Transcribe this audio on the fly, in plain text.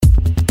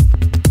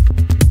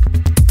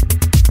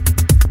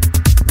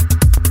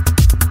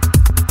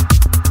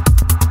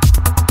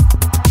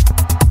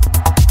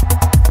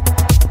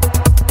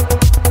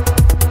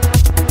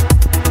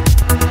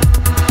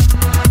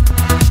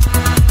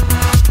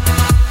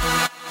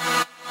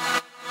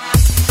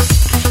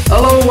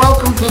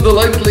the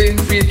Lately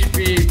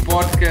PHP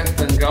podcast,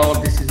 and now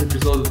this is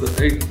episode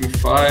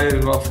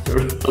 85 after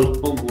a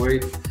long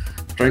wait,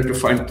 trying to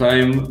find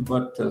time,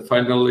 but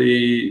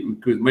finally we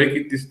could make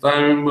it this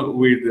time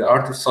with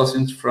Artur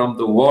Sosins from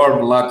the warm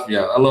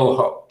Latvia.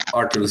 Hello,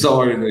 Artur,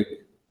 how are you doing?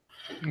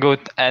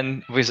 Good,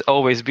 and with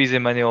always busy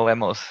manual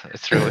emos,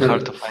 it's really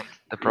hard to find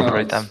the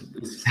proper time.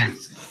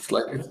 It's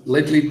like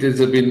lately there's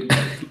been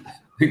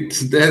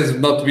there's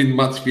not been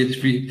much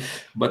PHP,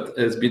 but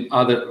there's been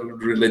other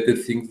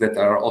related things that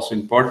are also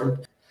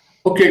important.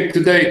 Okay,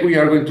 today we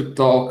are going to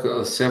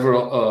talk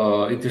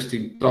several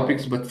interesting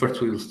topics, but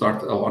first we'll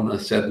start on a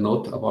sad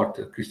note about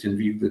Christian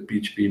Wiig, the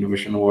PHP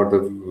Innovation Award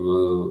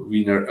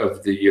winner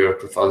of the year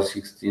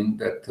 2016,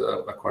 that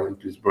according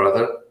to his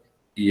brother,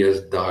 he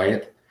has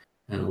died.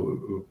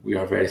 And we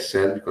are very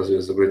sad because he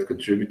was a great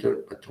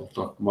contributor, but we'll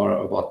talk more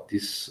about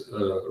this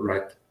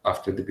right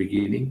after the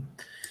beginning.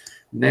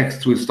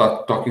 Next, we'll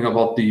start talking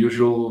about the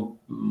usual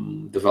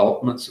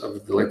developments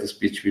of the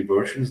latest PHP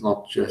versions,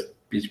 not just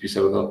PHP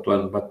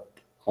 7.1, but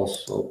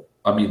also,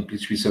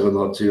 PHP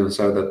 7.0 and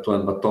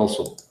 7.1, but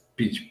also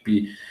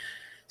PHP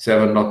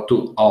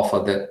 7.2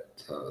 alpha that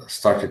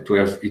started to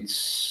have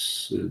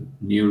its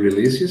new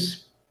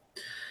releases.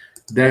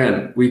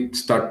 Then we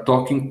start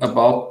talking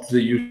about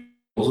the usual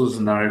proposals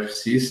in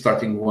RFC,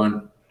 starting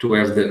one to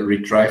have the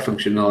retry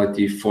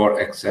functionality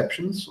for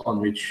exceptions, on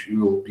which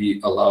you will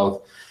be allowed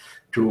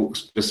to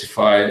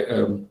specify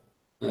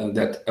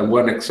that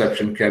one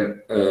exception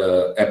can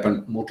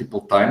happen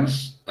multiple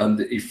times,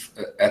 and if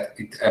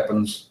it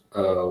happens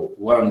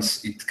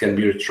once, it can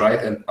be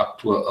retried and up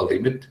to a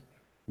limit,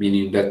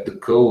 meaning that the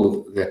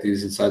code that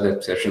is inside the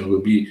exception will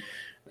be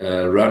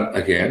run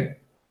again.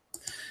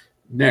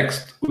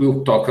 Next,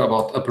 we'll talk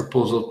about a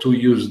proposal to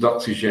use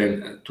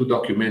Doxygen to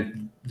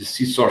document the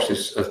C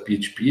sources of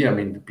PHP,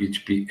 the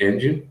PHP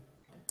engine.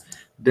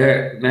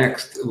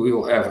 Next,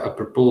 we'll have a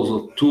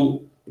proposal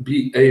to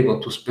be able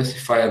to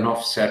specify an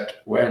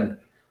offset when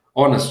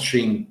on a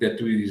string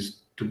that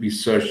is to be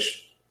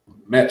searched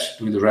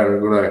matched with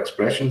regular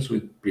expressions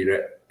with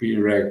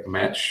preg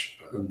match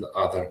and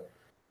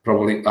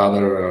probably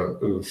other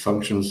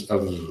functions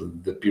of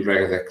the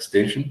preg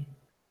extension.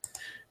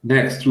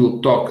 Next, we'll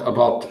talk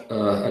about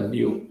a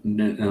new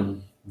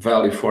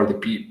value for the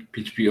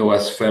PHP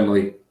OS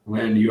family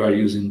when you are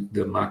using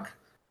the Mac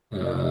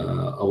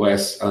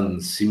OS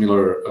and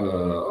similar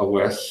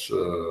OS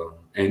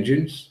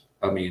engines,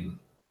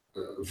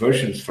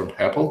 versions from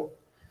Apple.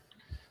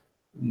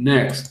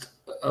 Next,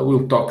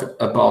 we'll talk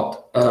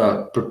about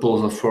a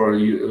proposal for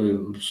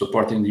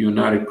supporting the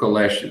Unary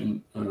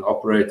collection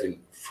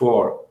operating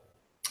for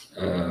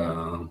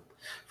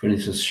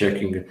instance,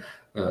 checking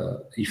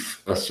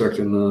if a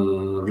certain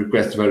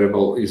request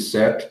variable is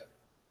set,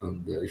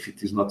 and if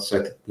it is not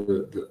set,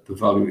 the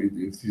value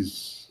it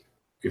is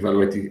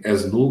evaluated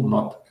as null,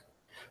 not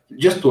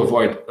just to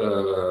avoid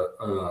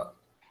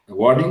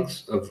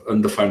warnings of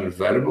undefined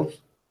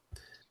variables.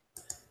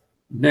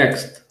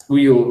 Next,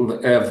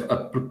 we'll have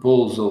a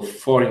proposal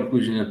for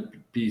inclusion of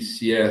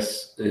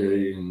PCS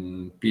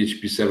in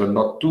PHP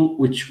 7.2,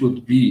 which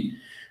would be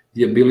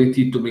the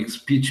ability to mix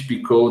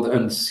PHP code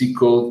and C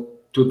code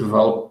to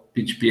develop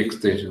PHP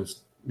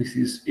extensions. This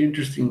is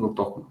interesting. We'll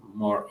talk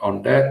more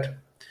on that.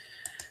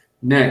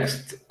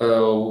 Next,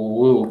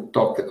 we'll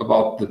talk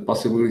about the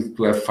possibility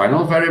to have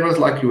final variables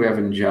like you have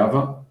in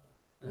Java,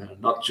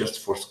 not just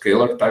for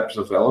scalar types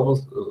of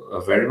variables,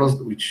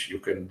 which you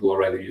can do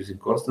already using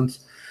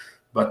constants,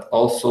 but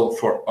also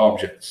for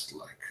objects,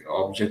 like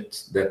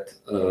objects that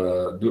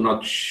do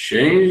not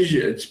change,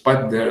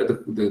 despite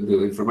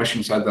the information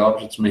inside the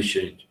objects may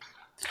change.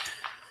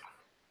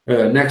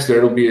 Next,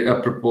 there will be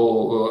a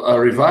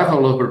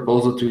revival of a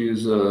proposal to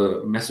use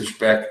a message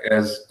pack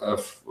as a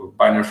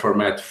binary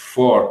format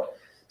for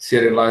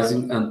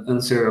serializing and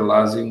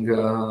unserializing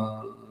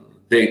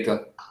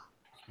data.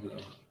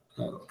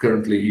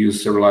 Currently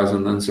use serialized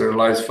and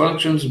unserialized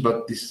functions,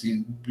 but this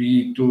would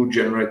be to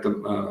generate a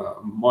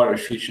more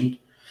efficient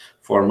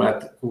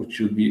format, which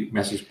would be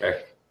message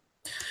pack.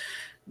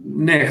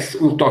 Next,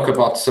 we'll talk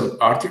about some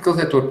articles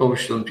that were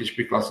published on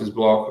PHP Classes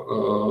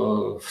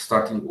blog,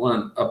 starting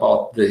one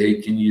about the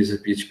 18 years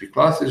of PHP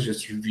Classes,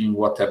 just reviewing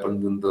what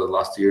happened in the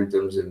last year in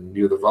terms of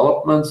new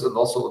developments, and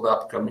also the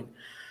upcoming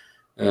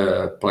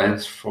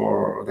plans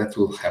for that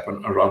will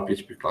happen around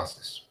PHP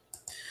Classes.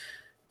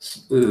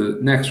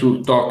 Next,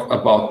 we'll talk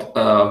about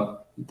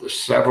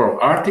several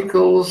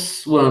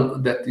articles.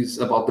 One that is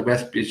about the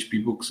best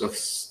PHP books of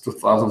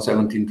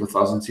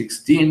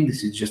 2017-2016.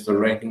 This is just a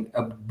ranking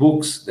of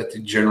books that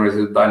is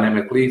generated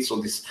dynamically.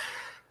 So this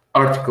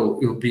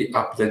article will be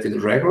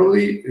updated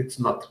regularly. It's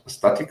not a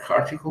static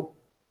article.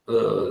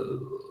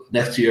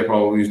 Next year,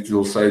 probably it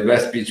will say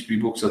best PHP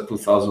books of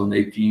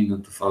 2018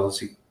 and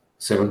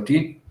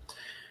 2017.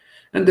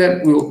 And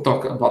then we'll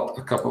talk about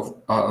a couple of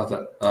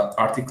other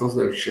articles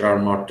that are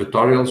more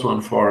tutorials. One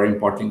for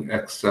importing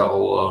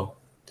Excel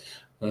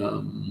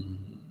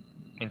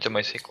into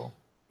MySQL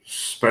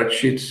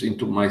spreadsheets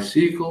into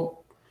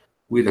MySQL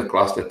with a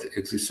class that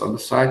exists on the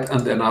site,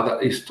 and another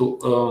is to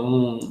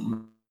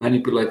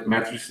manipulate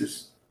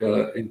matrices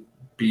in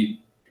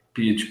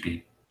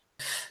PHP.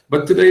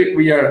 But today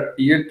we are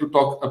here to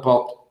talk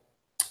about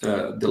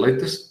the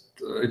latest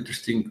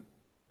interesting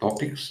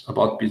topics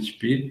about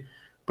PHP.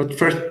 But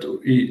first,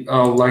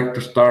 I would like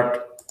to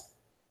start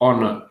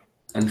on,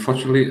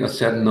 unfortunately, a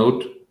sad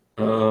note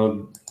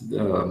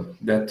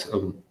that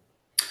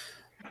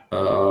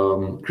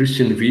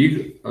Christian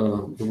Wiig,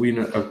 the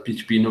winner of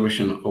PHP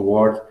Innovation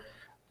Award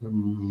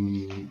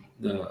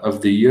of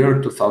the year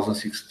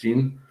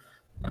 2016,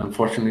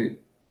 unfortunately,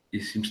 he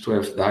seems to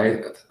have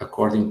died,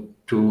 according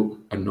to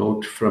a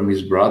note from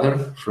his brother,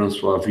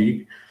 Francois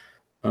Wiig.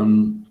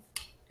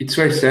 It's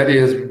very sad. He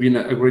has been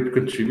a great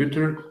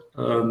contributor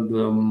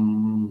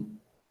and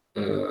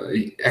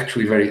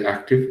actually very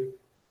active.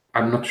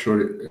 I'm not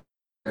sure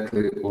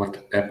exactly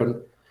what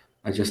happened.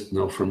 I just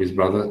know from his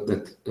brother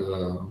that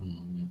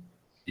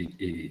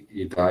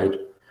he died.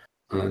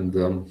 And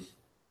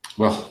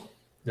well,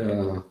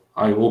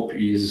 I hope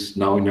he's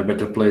now in a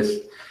better place.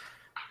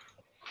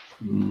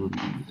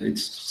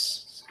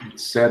 It's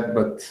sad,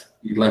 but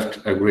he left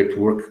a great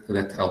work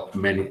that helped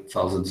many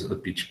thousands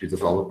of PHP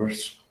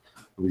developers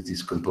with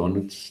his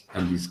components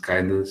and his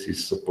guidance,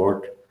 his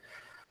support.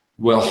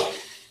 Well,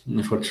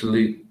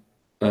 unfortunately,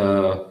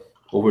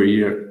 over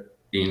here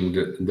in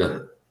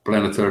the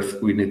planet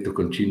Earth, we need to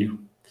continue,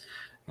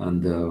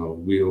 and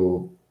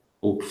we'll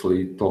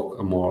hopefully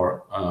talk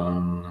more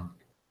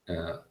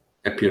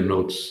happier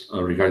notes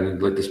regarding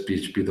the latest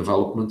PHP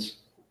developments.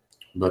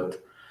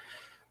 But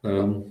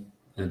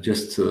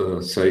just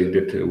say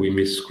that we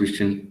miss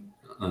Christian,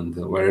 and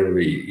wherever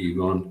he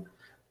gone,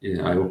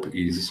 I hope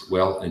he's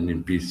well and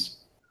in peace.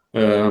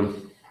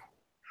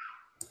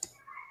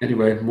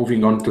 Anyway,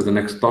 moving on to the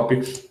next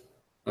topics.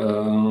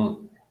 Let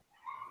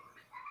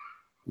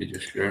me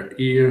just share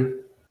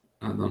here.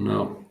 I don't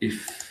know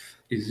if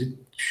is it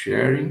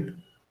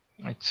sharing.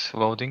 It's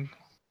loading.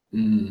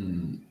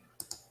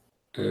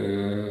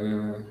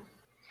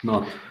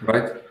 Not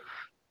right.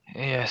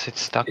 Yes,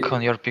 it's stuck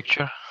on your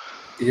picture.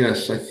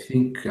 Yes, I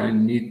think I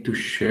need to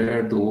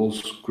share the whole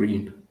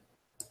screen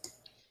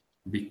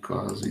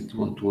because it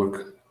won't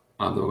work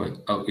otherwise.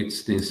 Oh,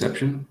 it's the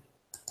inception.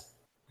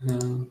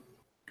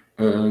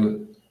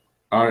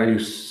 Are you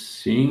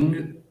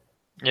seeing?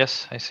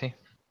 Yes, I see.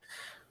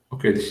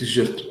 Okay, this is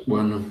just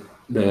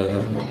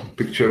the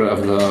picture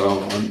of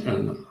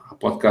the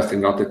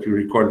podcasting out that we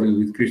recorded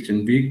with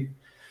Christian Wiig.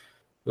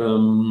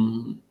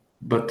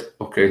 But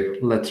okay,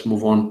 let's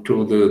move on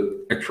to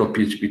the actual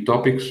PHP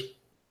topics.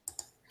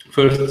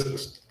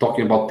 First,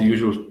 talking about the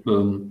usual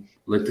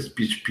latest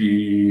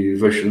PHP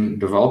version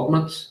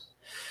developments.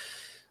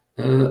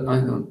 I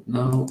don't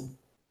know.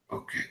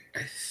 Okay,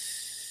 I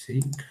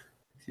think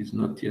it is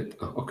not yet.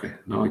 Oh, okay,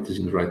 now it is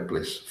in the right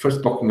place.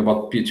 First, talking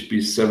about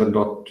PHP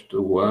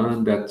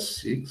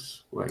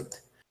 7.1.6.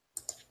 Wait,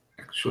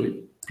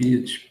 actually,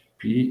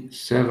 PHP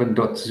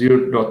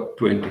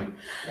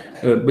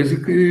 7.0.20.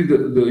 Basically,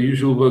 the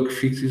usual bug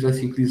fixes, I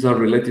think these are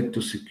related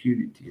to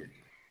security,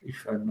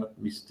 if I'm not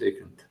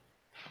mistaken.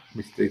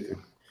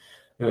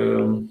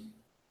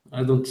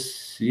 I don't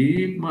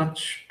see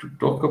much to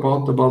talk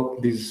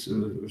about these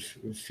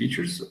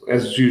features.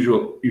 As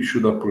usual, you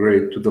should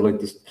upgrade to the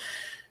latest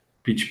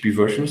PHP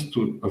versions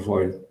to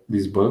avoid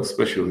these bugs,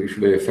 especially if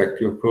they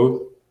affect your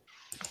code.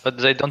 But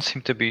they don't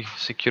seem to be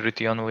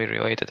security only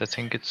related. I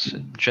think it's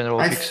general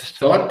I fixes too.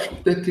 thought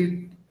that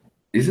it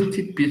isn't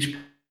it PHP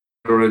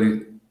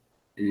already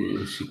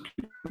secure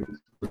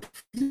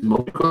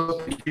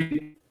because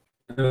PHP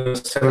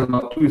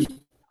 7.2 is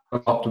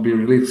about to be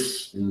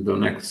released in the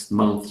next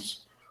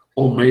months,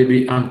 or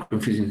maybe I'm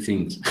confusing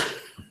things,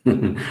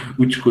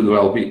 which could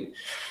well be.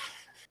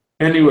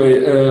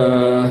 Anyway,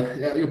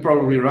 yeah, you're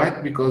probably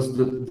right because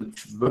the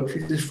bug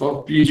fixes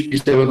for PHP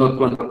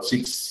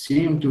 7.1.6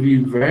 seem to be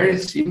very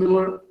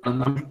similar,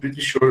 and I'm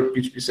pretty sure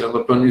PHP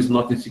 7.1 is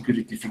not in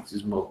security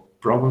fixes mode.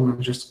 Problem,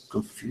 I'm just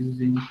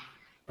confusing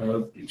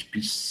PHP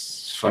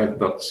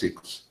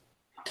 5.6.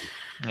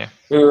 Yeah.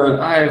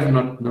 I have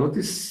not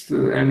noticed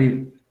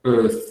any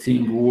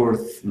thing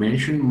worth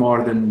mentioning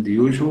more than the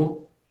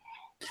usual.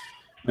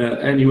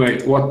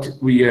 Anyway, what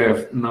we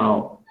have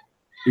now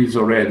is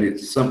already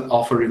some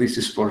alpha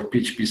releases for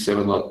PHP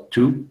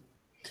 7.2.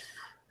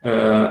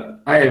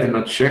 I have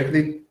not checked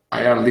it.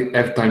 I hardly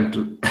have time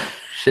to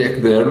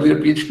check the earlier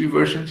PHP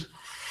versions,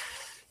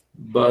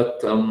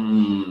 but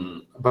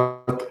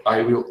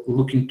I will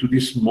look into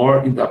this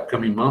more in the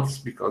upcoming months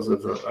because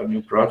of a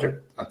new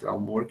project that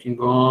I'm working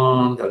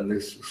on, and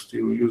this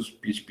still use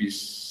PHP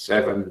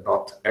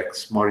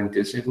 7.x more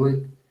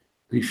intensively,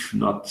 if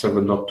not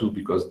 7.2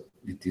 because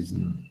it is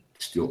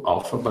still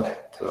alpha,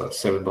 but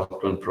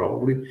 7.1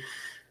 probably.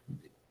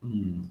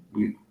 I'm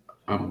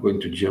going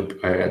to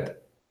jump ahead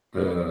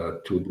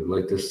to the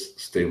latest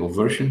stable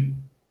version.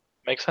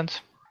 Makes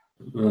sense.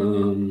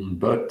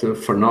 But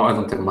for now, I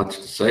don't have much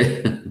to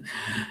say.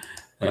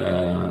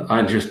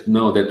 I just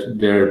know that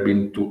there have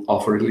been 2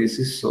 alpha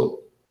releases,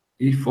 so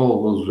if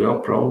all goes well,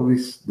 probably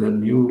the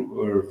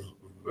newer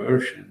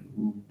version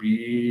will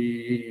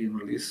be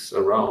released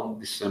around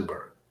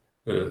December.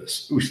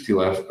 We still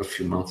have a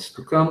few months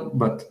to come,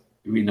 but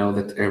we know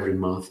that every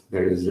month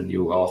there is a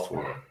new alpha,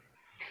 or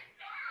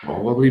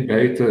probably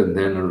beta, and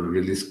then a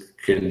release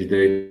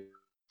candidate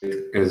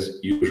as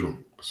usual.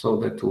 So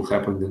that will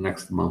happen in the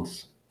next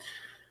months.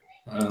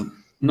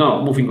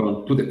 Now, moving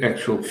on to the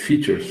actual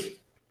features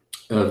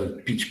of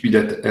PHP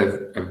that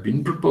have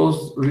been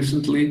proposed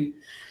recently.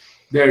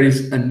 There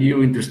is a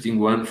new interesting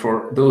one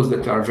for those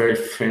that are very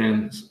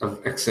fans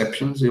of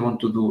exceptions. They want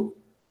to do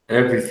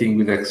everything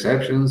with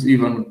exceptions,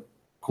 even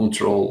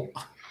control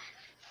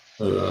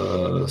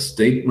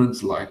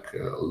statements like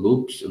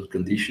loops and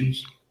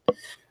conditions.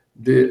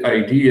 The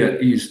idea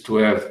is to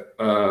have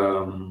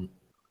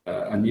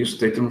a new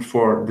statement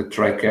for the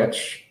try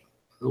catch,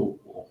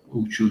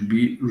 which should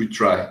be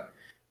retry.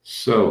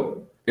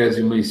 So as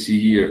you may see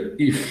here,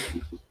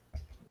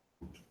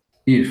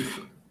 if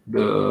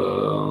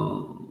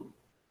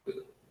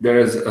there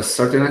is a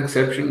certain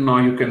exception, now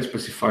you can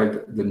specify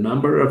the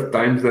number of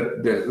times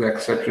that the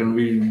exception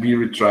will be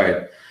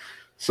retried.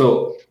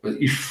 So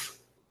if,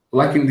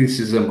 like in this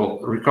example,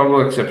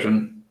 recoverable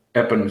exception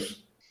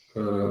happens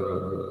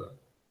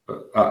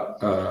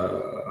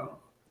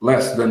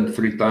less than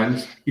 3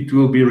 times, it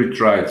will be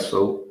retried.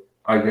 So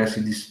I guess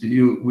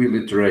you will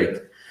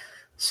iterate.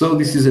 So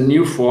this is a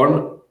new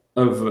form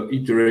of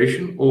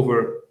iteration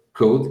over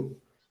code.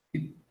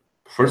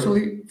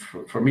 Personally,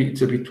 for me,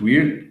 it's a bit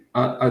weird.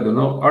 I don't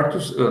know.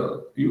 Artus,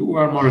 you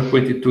are more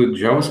acquainted to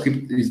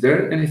JavaScript. Is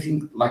there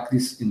anything like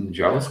this in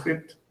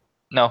JavaScript?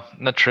 No,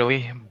 not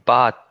really.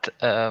 But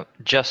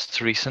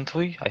just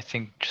recently, I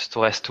think just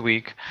last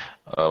week,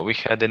 we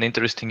had an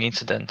interesting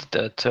incident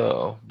that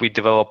we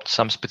developed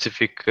some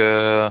specific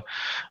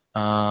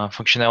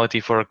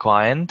functionality for a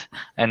client,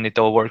 and it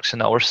all works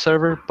in our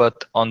server,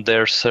 but on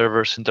their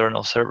servers,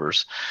 internal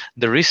servers,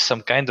 there is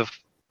some kind of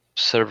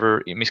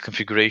server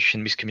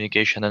misconfiguration,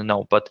 miscommunication, I don't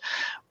know, but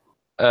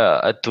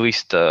at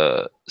least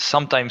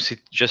sometimes it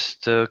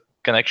just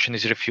connection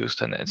is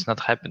refused and it's not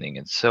happening.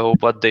 And so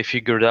what they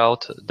figured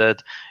out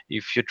that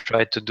if you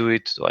try to do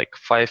it like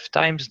 5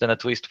 times, then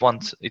at least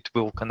once it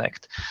will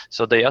connect.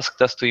 So they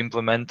asked us to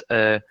implement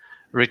a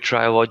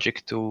retry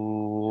logic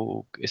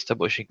to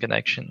establishing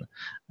connection.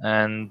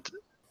 And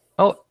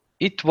well,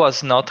 it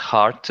was not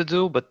hard to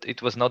do, but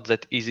it was not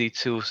that easy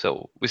too.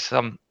 So with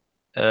some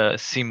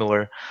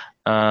similar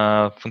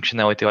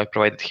functionality like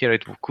provided here,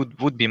 it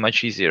would be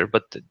much easier.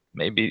 But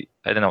maybe,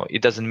 I don't know,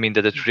 it doesn't mean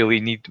that we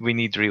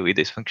need really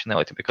this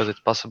functionality, because it's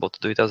possible to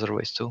do it other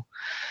ways too.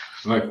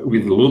 Like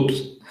with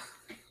loops?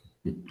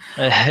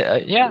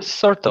 Yeah,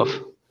 sort of.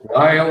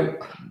 Why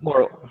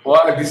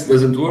this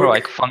doesn't work? More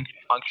like function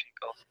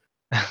calls.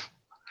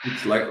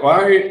 It's like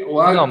why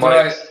No,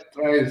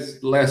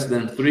 tries less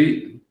than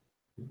 3,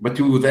 but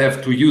you would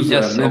have to use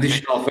an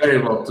additional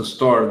variable to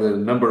store the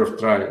number of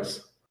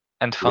tries.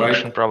 And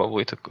function, right?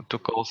 Probably to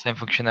call same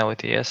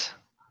functionality, yes.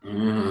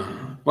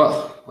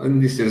 Well, in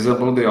this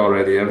example, they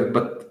already have it,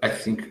 but I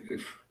think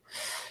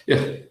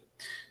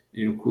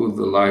you could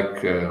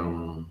like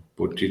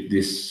put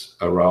this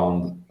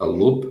around a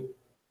loop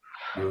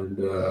and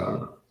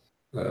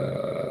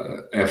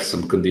have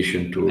some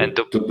condition to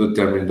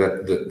determine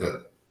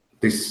that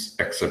this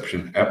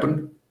exception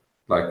happened.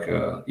 Like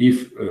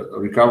if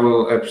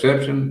recoverable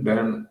exception,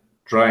 then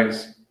try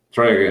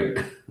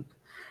again.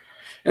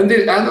 And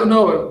then, I don't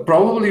know,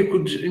 probably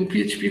in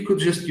PHP could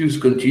just use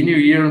continue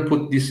here and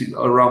put this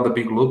around the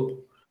big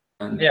loop.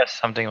 And yes,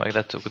 something like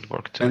that would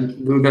work too.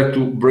 And do that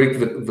to break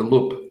the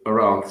loop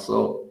around.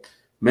 So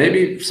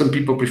maybe some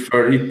people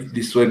prefer it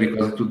this way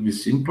because it would be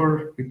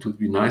simpler, it would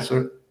be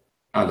nicer.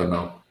 I don't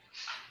know.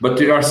 But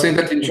you are saying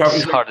that in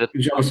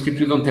JavaScript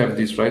you don't have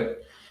this, right?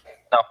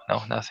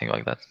 No, nothing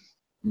like that.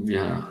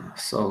 Yeah.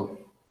 So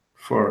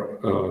for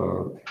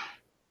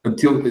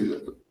until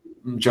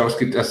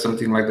JavaScript has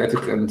something like that, you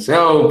can say,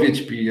 oh,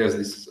 PHP has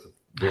this.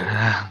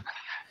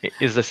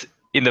 Is this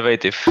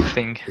innovative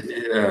thing?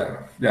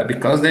 Yeah,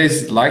 because there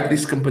is like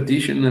this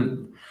competition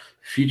and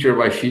feature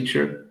by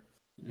feature.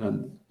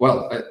 And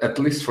well, at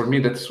least for me,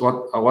 that's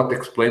what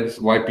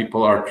explains why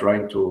people are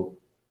trying to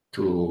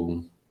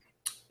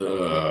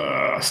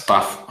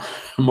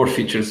stuff more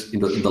features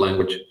in the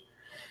language.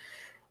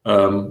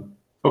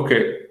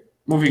 Okay,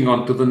 moving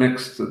on to the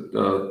next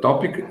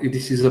topic.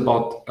 This is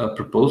about a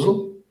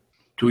proposal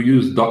to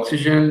use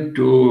Doxygen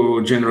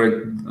to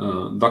generate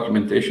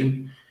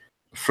documentation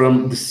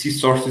from the C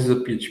sources of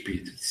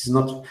PHP. This is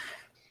not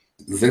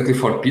exactly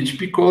for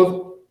PHP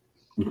code.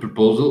 The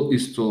proposal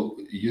is to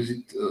use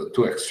it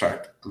to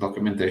extract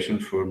documentation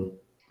from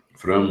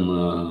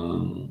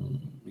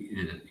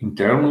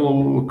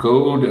internal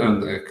code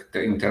and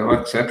the internal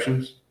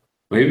exceptions,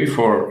 maybe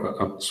for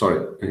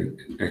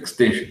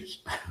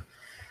extensions,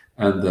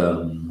 and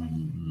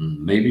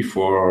maybe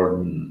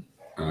for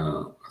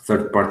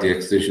third-party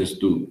extensions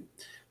too.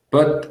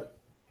 But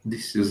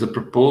this is a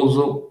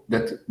proposal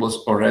that was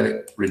already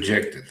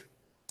rejected.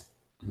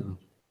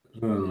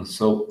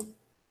 So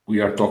we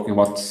are talking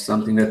about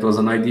something that was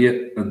an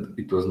idea and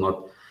it was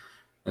not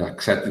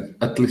accepted,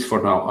 at least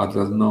for now. I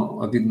don't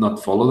know. I did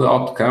not follow the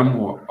outcome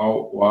or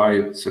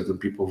why certain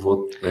people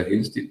vote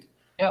against it.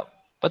 Yeah,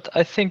 but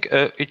I think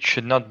it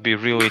should not be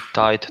really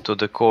tied to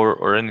the core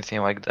or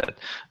anything like that,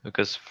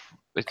 because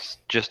it's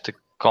just a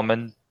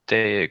comment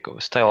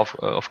style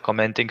of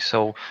commenting.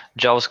 So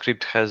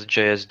JavaScript has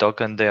JS-doc,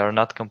 and they are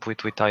not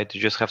completely tied.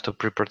 You just have to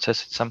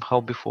pre-process it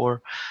somehow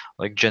before,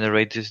 like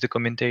generate this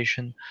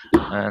documentation.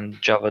 And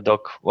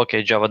Java-doc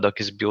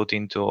is built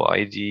into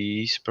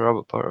IDEs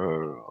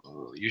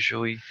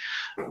usually.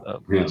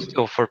 Yeah.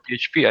 Still for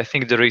PHP, I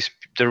think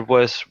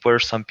were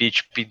some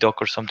PHP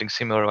doc or something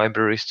similar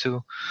libraries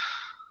too.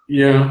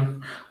 Yeah.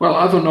 Well,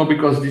 I don't know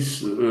because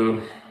this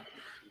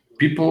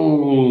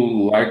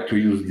people like to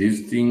use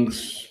these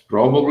things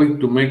probably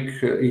to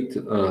make it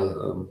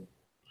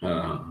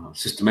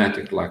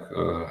systematic. Like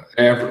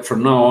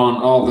from now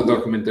on, all the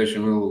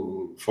documentation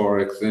will for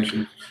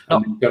extensions No,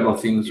 and internal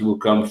things will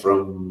come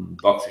from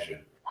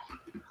Oxygen.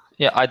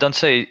 yeah, I don't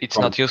say it's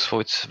not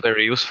useful. It's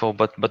very useful,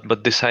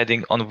 but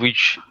deciding on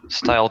which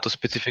style to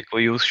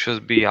specifically use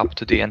should be up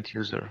to the end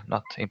user,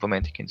 not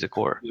implementing in the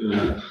core.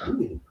 Yeah.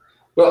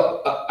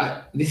 Well,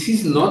 this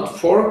is not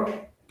for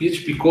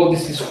PHP code.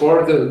 This is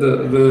for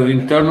the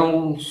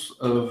internals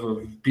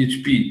of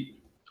PHP,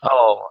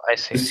 Oh, I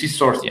see. the C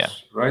sources, Yeah.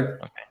 right?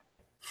 Okay.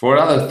 For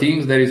other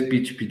things, there is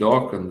PHP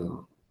doc,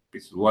 and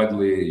it's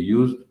widely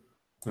used.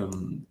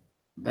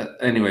 But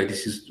anyway,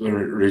 this is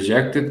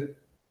rejected.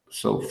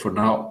 So for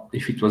now,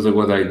 if it was a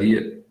good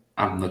idea,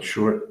 I'm not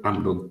sure.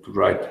 I'm going to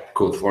write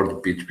code for the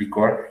PHP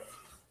core.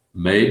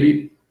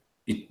 Maybe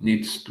it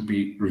needs to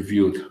be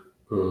reviewed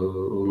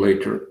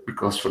later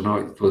because for now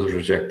it was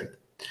rejected.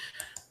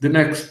 The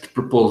next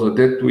proposal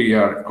that we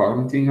are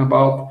commenting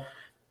about,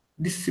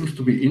 this seems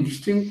to be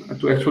interesting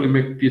to actually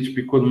make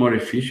PHP code more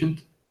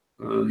efficient.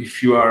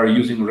 If you are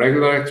using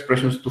regular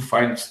expressions to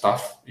find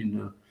stuff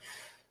in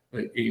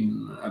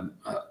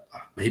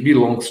maybe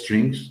long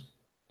strings,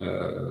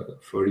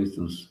 for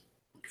instance,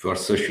 if you are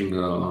searching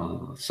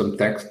some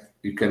text,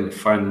 you can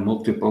find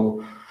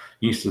multiple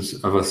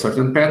instances of a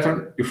certain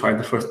pattern. You find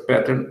the first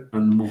pattern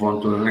and move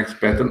on to the next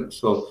pattern.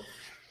 So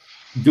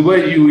the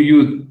way you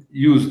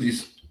use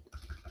this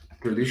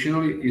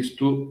traditionally is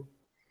to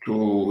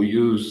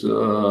use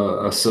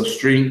a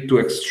substring to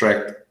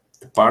extract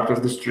the part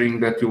of the string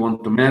that you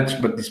want to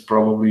match, but this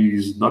probably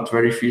is not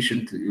very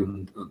efficient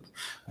and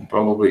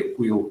probably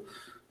will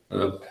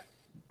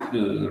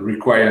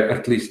require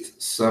at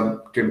least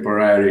some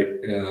temporary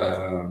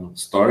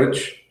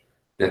storage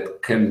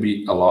that can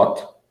be a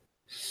lot.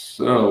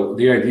 So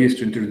the idea is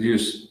to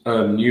introduce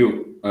a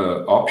new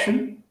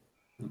option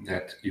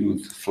that you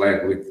would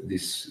flag with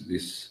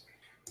this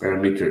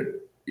parameter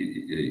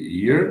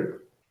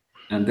here,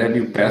 and then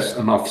you pass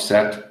an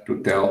offset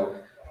to tell,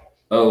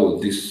 oh,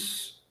 the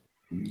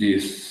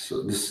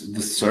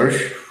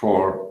search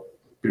for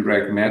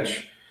pre-reg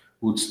match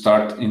would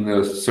start in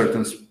a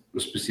certain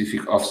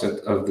specific offset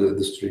of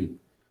the string.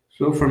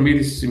 So for me,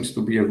 this seems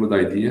to be a good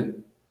idea.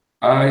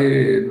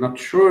 I'm not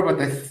sure,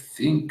 but I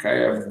think I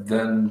have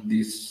done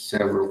this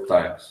several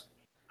times.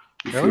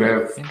 If you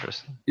have,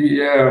 Interesting.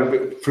 yeah,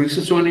 for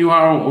instance, when you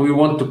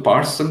want to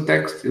parse some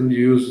text and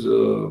use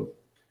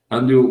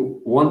and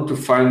you want to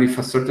find if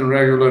a certain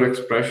regular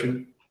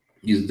expression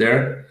is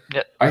there,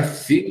 Yeah. I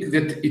think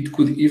that it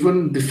could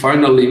even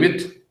define a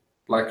limit.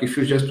 Like if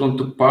you just want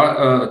to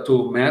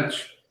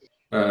match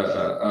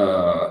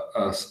a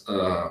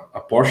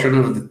portion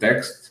of the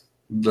text,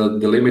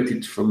 the limit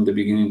it from the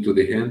beginning to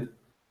the end.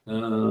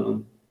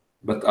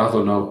 But I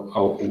don't know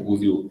how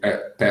would you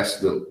pass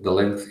the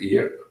length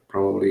here.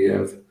 Probably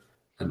have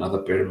another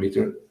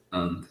parameter,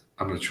 and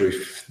I'm not sure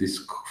if this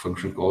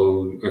function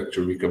call will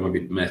actually become a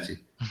bit messy.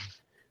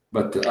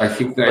 But I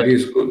think the idea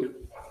is good.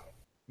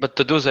 But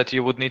to do that,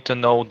 you would need to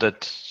know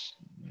that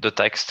the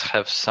text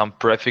have some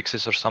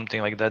prefixes or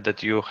something like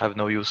that you have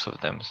no use of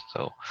them.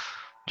 So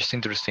just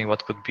interesting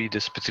what could be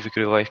the specific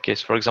real life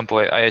case. For example,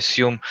 I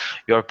assume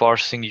you're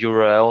parsing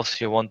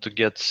URLs, you want to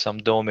get some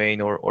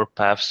domain or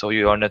path, so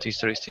you are not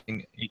interested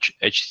in each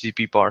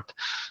HTTP part,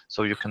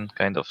 so you can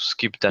kind of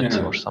skip that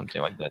or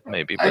something like that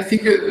maybe. I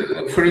think,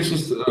 for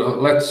instance,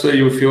 let's say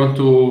if you want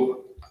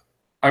to,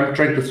 I'm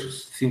trying to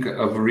think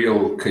of a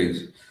real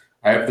case.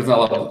 I have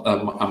developed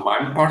a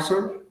MIME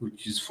parser,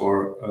 which is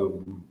for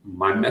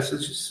MIME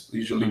messages.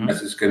 Usually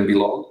messages can be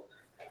long.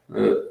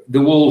 The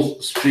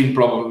whole string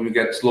probably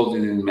gets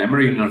loaded in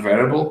memory in a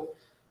variable,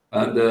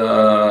 and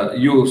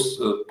you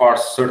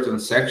parse certain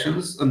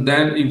sections, and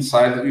then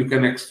inside you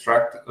can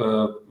extract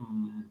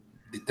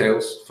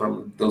details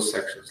from those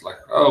sections. Like,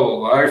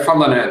 oh, I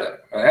found an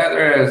header. A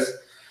header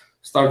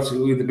starts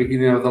with the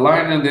beginning of the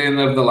line and the end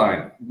of the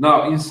line.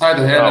 Now, inside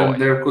the header,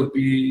 there could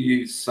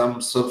be some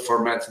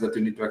subformats that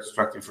you need to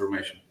extract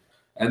information,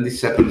 and this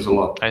happens a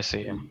lot. I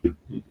see.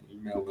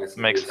 Email messages.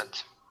 Makes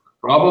sense.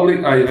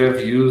 Probably I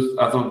have used,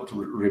 I don't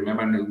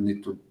remember, I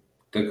need to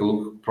take a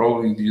look,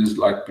 probably used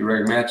like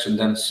pre-reg match and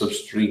then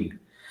substring.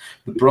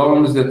 The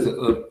problem is that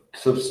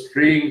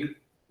substring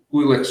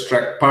will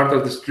extract part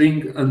of the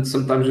string, and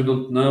sometimes you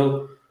don't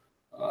know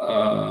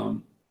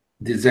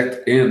the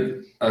exact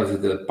end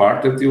of the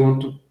part that you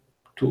want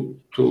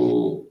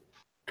to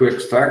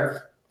extract.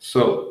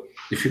 So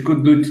if you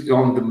could do it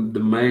on the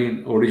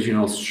main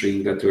original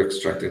string that you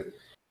extracted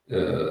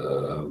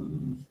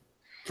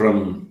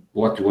from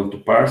what you want to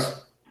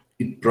parse,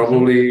 it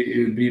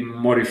probably will be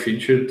more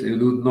efficient. You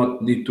do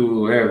not need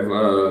to have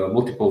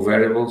multiple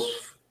variables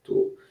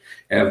to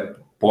have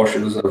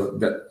portions of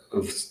that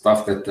of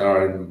stuff that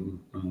are in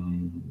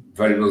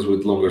variables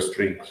with longer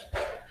strings.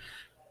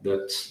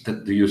 That's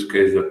the use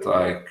case that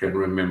I can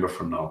remember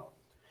for now.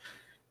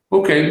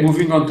 Okay,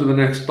 moving on to the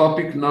next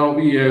topic. Now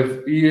we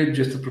have here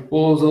just a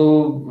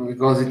proposal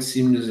because it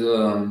seems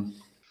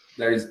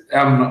there is.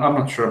 I'm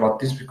not sure about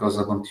this because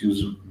I don't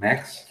use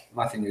Macs.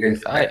 Nothing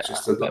against Macs,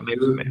 just I don't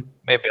use it.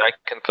 Maybe I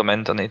can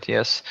comment on it.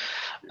 Yes.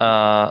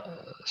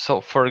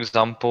 So, for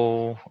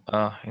example,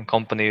 in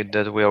company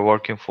that we are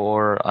working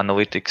for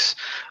analytics,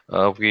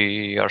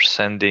 we are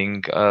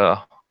sending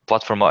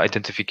platform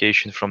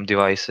identification from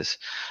devices,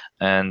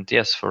 and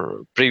yes,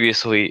 for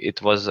previously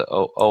it was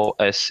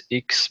OS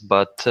X,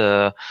 but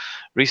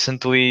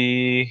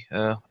recently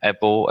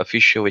Apple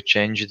officially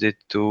changed it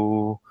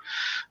to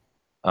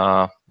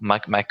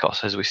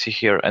macOS, as we see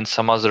here, and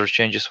some other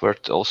changes were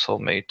also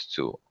made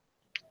to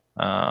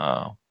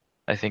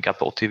I think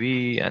Apple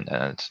TV,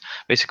 and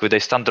basically they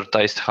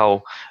standardized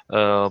how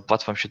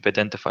platform should be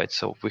identified.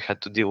 So we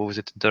had to deal with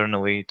it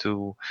internally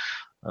to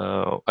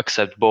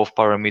accept both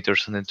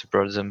parameters and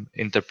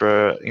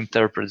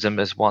interpret them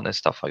as one and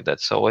stuff like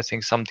that. So I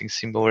think something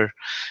similar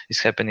is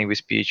happening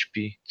with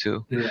PHP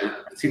too. Yeah,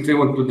 I think they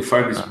want to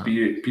define this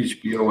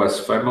PHP OS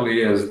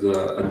family as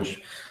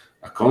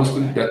a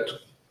constant that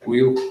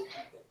will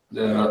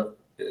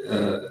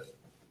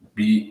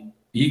be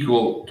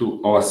equal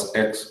to OS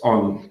X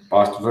on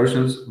past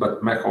versions,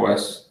 but Mac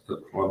OS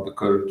on the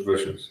current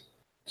versions.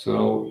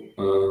 So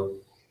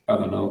I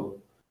don't know.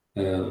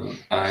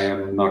 I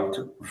am not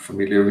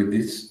familiar with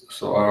this,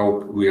 so I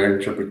hope we are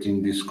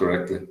interpreting this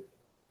correctly.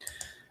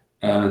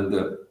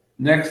 And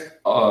next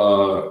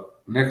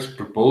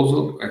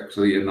proposal,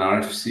 actually an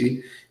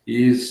RFC,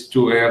 is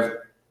to have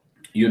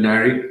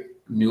unary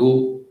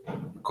null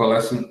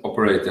coalescing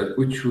operator,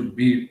 which would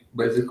be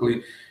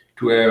basically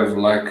to have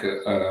like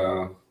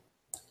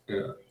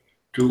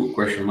two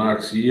question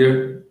marks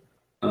here,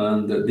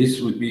 and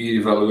this would be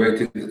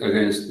evaluated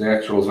against the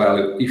actual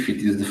value if it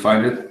is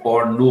defined,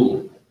 or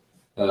null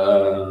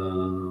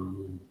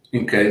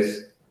in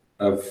case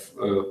of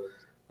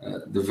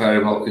the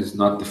variable is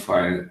not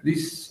defined.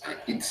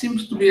 It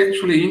seems to be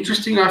actually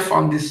interesting. I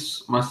found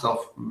this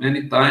myself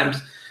many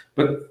times,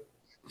 but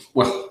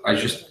well, I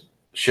just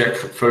check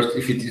first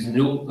if it is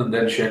null and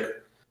then check.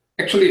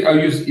 Actually, I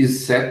use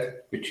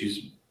isSet, which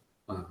is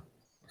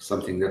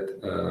something that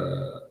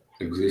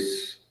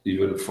exists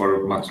even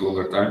for a much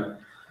longer time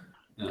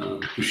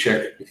to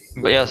check.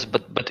 But yes,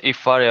 but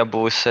if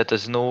variable is set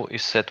as null,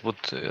 isSet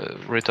would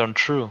return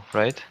true,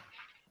 right?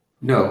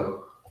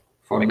 No,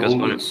 for because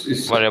null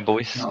it's variable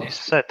is no.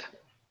 set.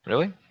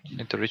 Really?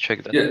 Need to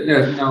recheck that.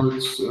 Yeah. Now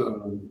it's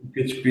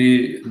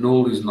PHP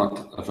null is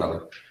not a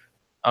value.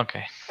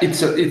 Okay.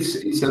 It's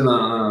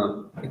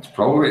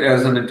probably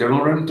as an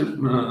internal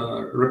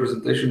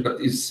representation,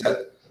 but is set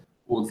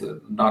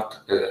would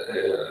not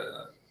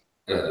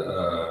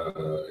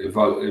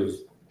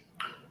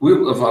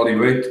will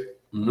evaluate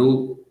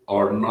null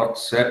or not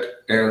set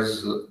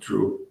as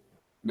true.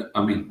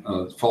 I mean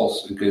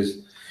false in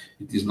case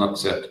it is not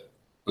set,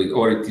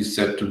 or it is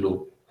set to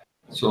null.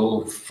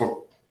 So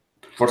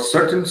for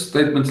certain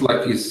statements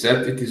like is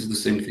set, it is the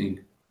same thing,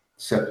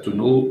 set to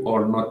null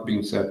or not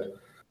being set.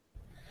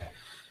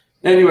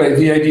 Anyway,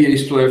 the idea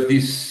is to have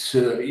this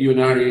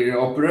unary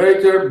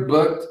operator,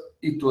 but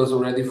it was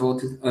already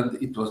voted and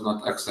it was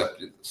not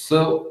accepted.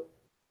 So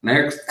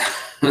next,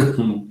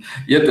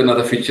 yet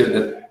another feature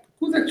that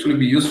could actually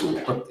be useful,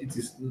 but it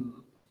is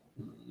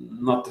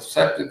not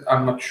accepted.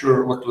 I'm not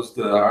sure what was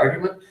the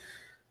argument.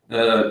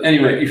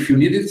 Anyway, if you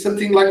needed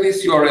something like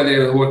this, you already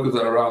worked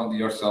around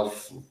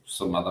yourself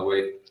some other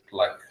way,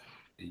 like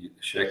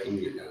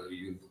checking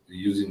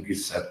using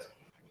this set.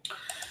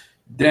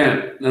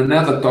 Then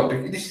another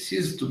topic. This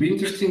is to be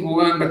interesting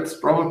one, but it's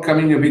probably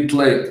coming a bit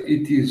late.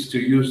 It is to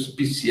use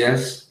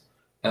PCS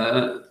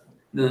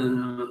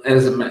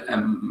as a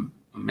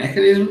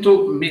mechanism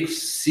to mix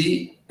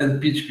C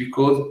and PHP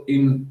code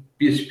in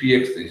PHP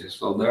extensions.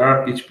 So there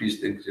are PHP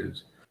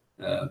extensions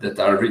that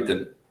are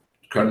written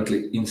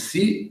currently in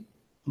C,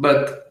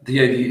 but the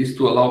idea is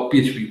to allow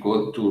PHP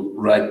code to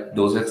write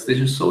those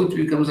extensions, so it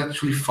becomes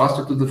actually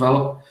faster to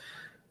develop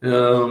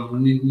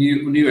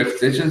new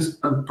extensions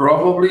and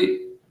probably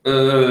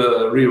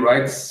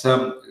rewrite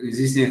some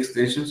existing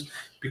extensions,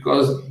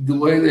 because the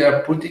way they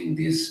are putting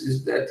this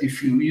is that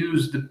if you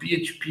use the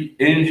PHP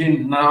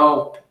engine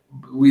now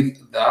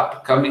with the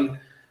upcoming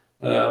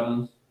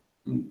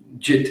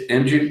Jet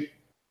engine,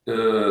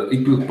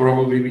 it will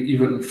probably be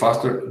even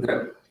faster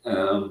than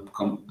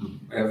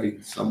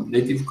having some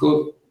native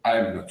code.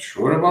 I'm not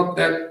sure about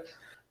that,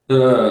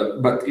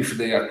 but if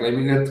they are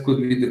claiming that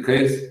could be the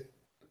case,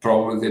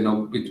 probably they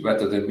know it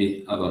better than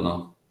me. I don't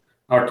know.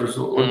 Arthur,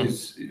 so what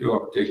is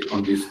your take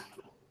on this?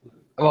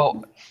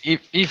 Well,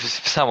 if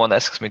someone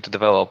asks me to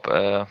develop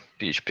a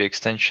PHP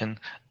extension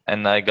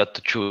and I got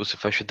to choose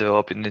if I should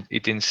develop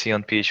it in C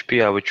on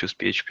PHP, I would choose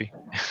PHP.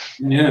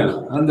 Yeah,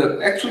 and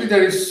actually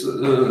there is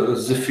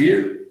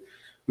Zephyr,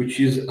 which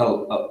is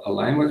a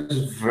language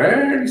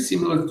very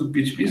similar to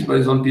PHP. It's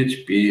based on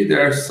PHP.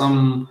 There are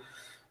some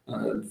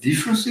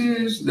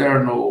differences. There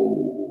are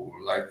no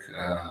like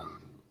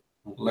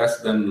less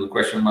than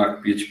question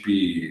mark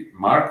PHP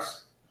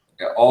marks.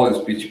 All is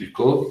PHP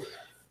code.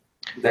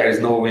 There is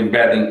no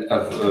embedding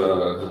of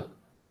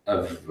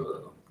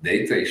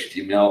data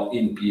HTML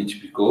in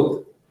PHP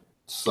code.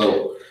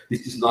 So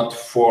this is not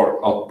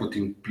for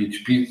outputting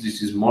PHP.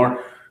 This is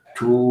more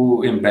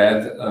to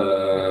embed,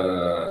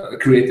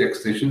 create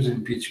extensions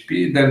in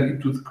PHP. Then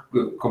it would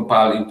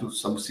compile into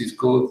some C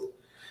code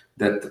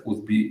that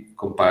would be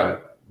compiled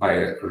by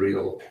a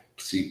real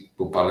C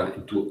compiler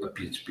into a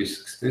PHP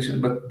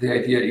extension. But the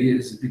idea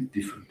is a bit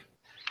different.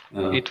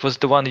 It was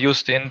the one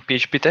used in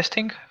PHP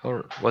testing,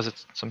 or was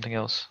it something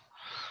else?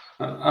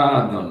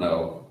 I don't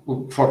know.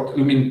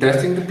 You mean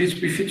testing the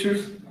PHP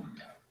features?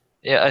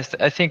 Yeah,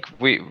 I think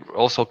we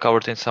also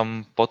covered in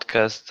some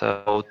podcast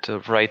about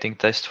writing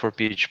tests for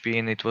PHP,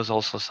 and it was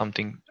also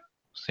something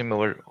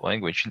similar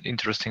language,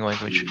 interesting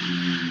language.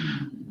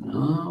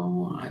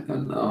 No, I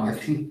don't know. I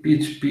think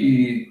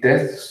PHP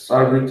tests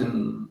are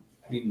written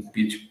in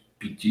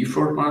PHP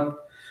format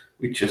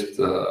with just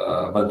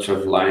a bunch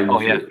of lines Oh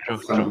yeah, with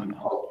true, some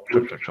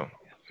output. true.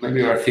 Maybe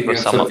you are thinking of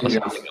something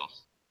else.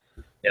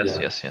 Yes,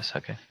 Yeah. yes,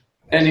 okay.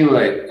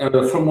 Anyway,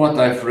 from what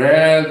I've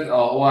read,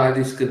 why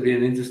this could be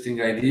an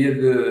interesting idea,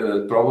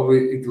 probably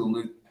it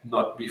will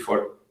not be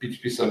for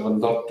PHP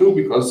 7.2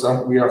 because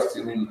we are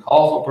still in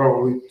alpha.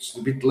 Probably it's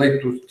a bit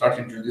late to start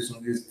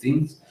introducing these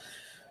things.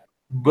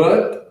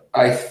 But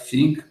I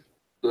think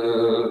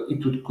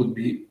could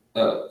be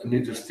an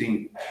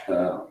interesting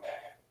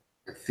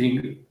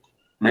thing.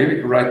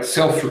 Maybe write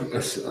self-written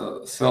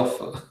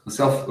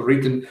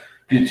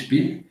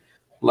PHP,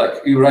 like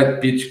you write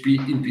PHP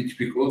in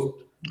PHP code.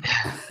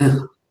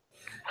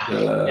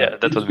 Yeah,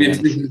 that would PHP be nice.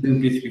 extensions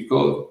in PHP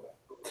code.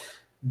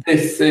 They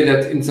say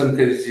that in some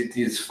cases it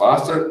is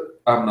faster.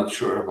 I'm not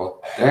sure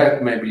about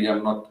that. Maybe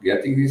I'm not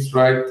getting this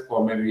right,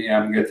 or maybe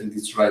I'm getting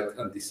this right,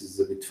 and this is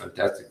a bit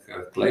fantastic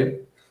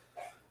claim.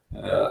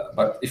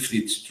 But if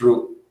it's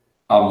true,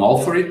 I'm all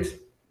for it.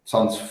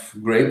 Sounds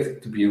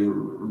great to be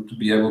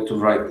able to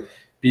write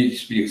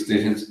PHP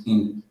extensions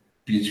in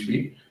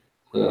PHP.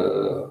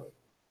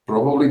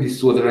 Probably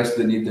this will address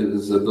the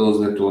needs of those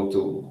that want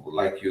to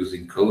like use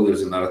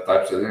encoders and other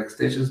types of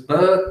extensions.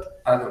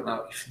 But I don't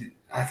know if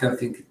I don't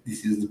think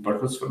this is the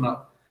purpose for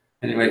now.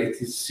 Anyway,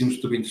 seems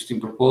to be an interesting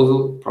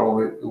proposal.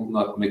 Probably it will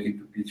not make it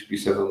to PHP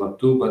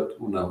 7.2, but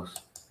who knows?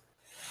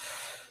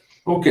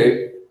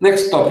 Okay,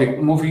 next topic.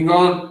 Moving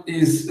on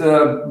is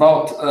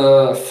about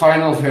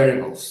final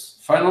variables.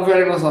 Final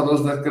variables are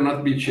those that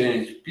cannot be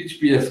changed.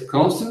 PHP has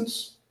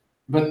constants,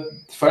 but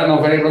final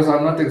variables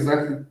are not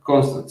exactly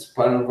constants.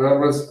 Final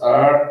variables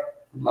are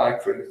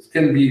like, for instance,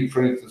 can be,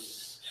 for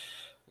instance,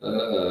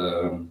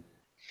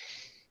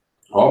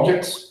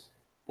 objects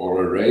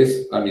or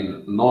arrays. I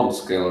mean,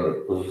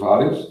 non-scalar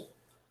values.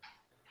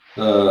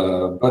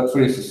 But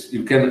for instance,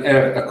 you can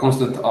have a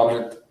constant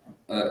object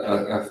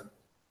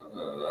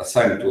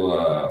assigned to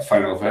a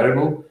final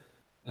variable,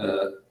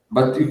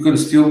 but you can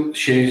still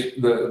change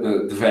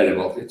the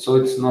variable. So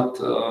it's not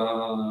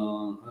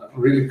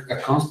really a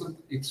constant.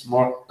 It's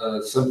more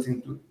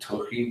something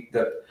to hint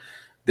that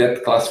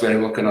that class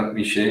variable cannot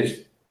be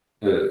changed,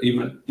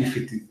 even if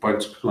it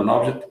points to an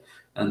object,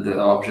 and the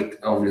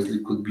object obviously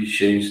could be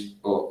changed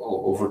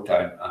over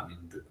time. I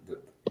mean,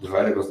 the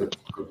variables that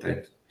it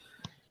contains.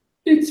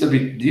 It's a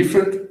bit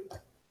different.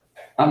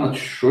 I'm not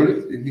sure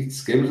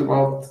it's games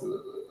about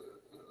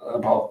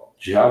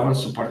Java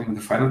supporting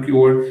the final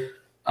keyword.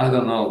 I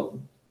don't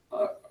know.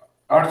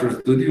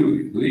 Arthur, do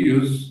you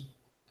use?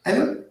 I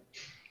don't.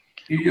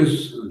 You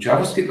use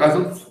JavaScript?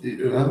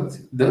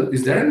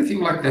 Is there anything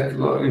like that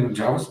in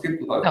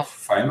JavaScript, like No.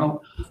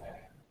 final?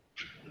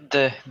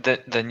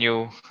 The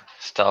new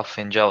stuff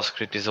in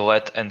JavaScript is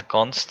let and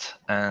const,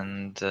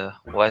 and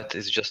let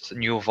is just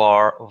new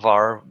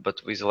var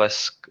but with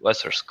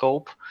lesser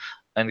scope,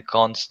 and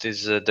const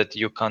is that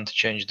you can't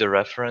change the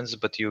reference,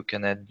 but you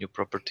can add new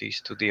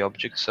properties to the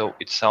object. So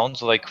it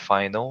sounds like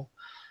final,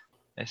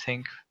 I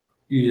think.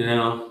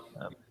 Yeah,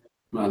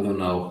 I don't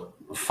know.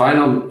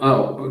 Final.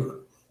 Oh,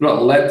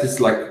 well, let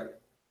is like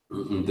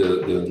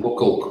the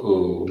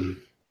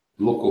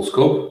local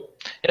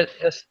scope.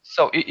 Yes.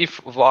 So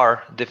if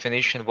var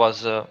definition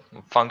was a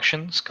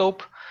function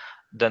scope,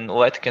 then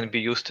let can be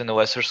used in a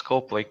lesser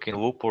scope, like in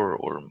loop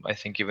or I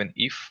think even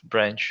if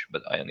branch,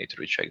 but I need to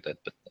recheck that.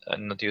 But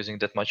I'm not using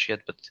that much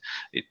yet. But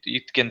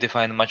it can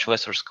define much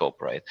lesser scope,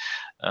 right,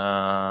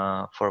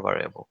 for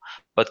variable.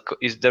 But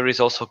there is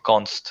also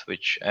const,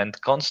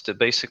 and const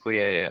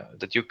basically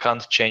that you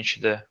can't change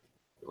the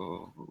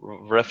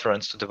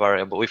reference to the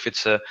variable if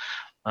it's a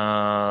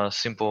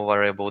simple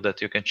variable that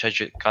you can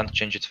change it, can't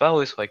change its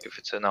values, like if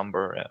it's a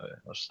number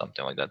or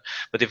something like that.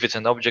 But if it's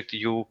an object,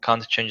 you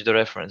can't change the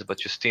reference,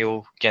 but you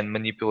still can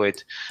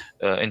manipulate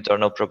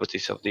internal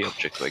properties of the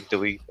object, like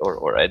delete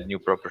or add new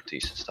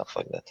properties and stuff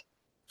like that.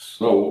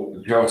 So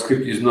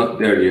JavaScript is not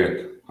there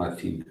yet, I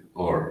think,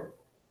 or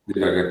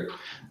did I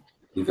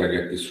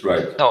get this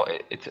right? No,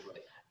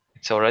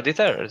 it's already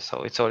there,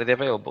 so it's already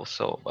available.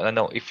 So I don't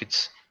know if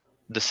it's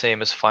the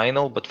same as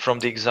final, but from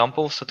the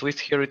examples, at least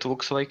here, it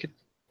looks like it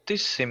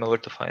is similar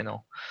to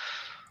final.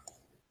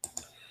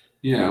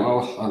 Yeah,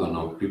 well, I don't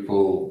know.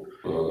 People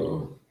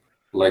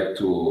like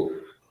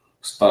to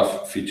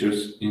stuff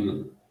features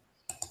in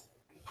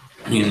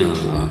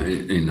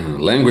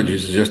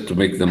languages just to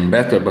make them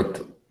better,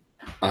 but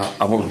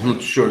I was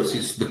not sure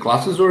since the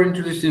classes were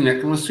introduced in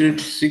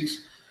ECMAScript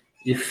 6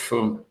 if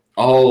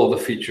all the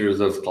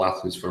features of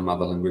classes from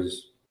other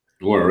languages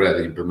were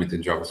already implemented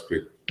in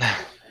JavaScript.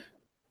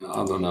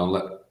 I don't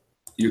know.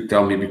 You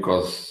tell me,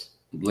 because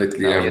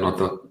lately I have not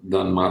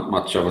done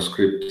much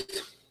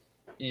JavaScript.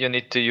 You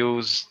need to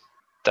use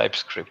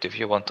TypeScript if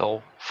you want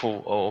all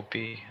full OOP,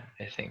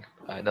 I think.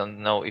 I don't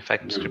know if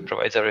ECMAScript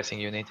provides everything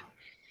you need.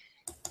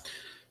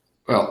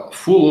 Well,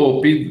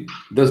 full OOP,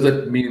 does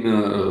that mean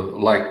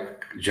like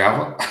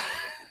Java?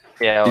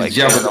 Yeah, Is like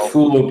Java the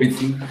full OOP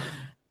thing?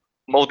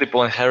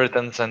 Multiple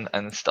inheritance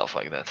and stuff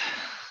like that.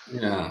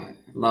 Yeah,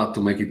 not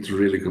to make it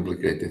really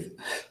complicated.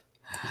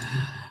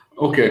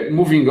 Okay,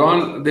 moving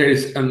on. There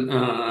is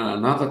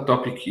another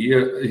topic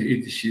here.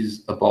 It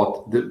is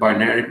about the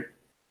binary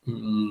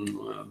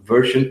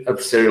version of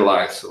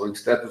serialize. So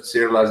instead of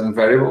serializing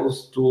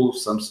variables to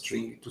some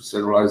string to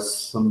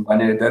serialize some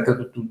binary data,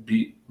 that would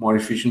be more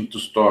efficient to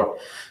store.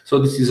 So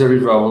this is a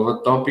revival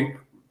of a topic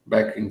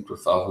back in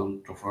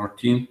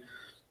 2014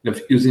 of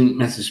using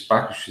message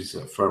pack, which is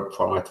a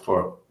format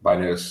for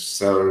binary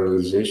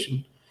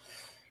serialization,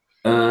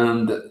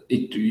 and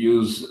it to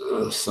use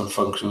some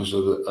functions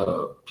of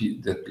that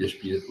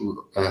PHP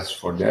has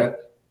for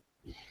that.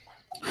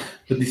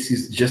 But this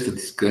is just a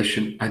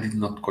discussion. I did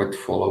not quite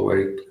follow where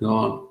it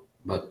gone,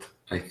 but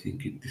I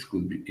think this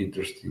could be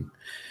interesting.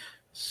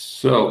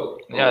 So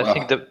yeah, I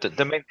think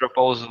the main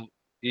proposal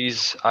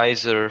is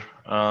either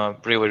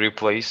really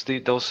replace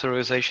those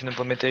serialization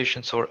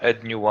implementations or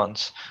add new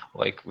ones,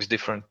 like with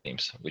different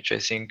names, which I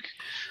think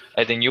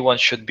adding new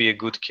ones should be a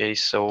good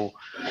case. So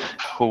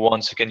who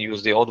wants can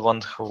use the old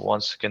one, who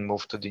wants can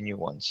move to the new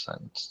ones.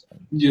 And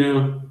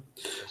yeah,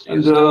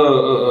 and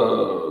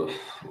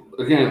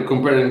again,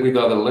 comparing with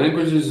other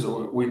languages,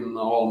 we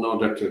all know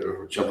that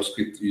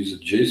JavaScript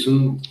uses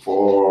JSON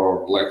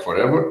for like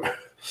forever,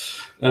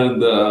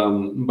 and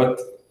but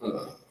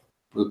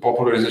the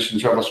popularization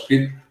of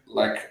JavaScript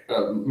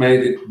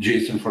made it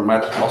JSON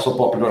format also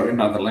popular in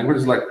other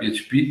languages like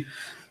PHP.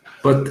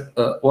 But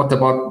what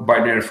about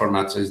binary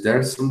formats? Is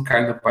there some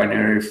kind of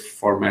binary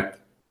format?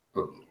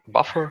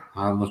 Buffer,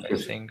 I'm not I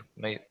think,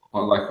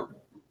 or like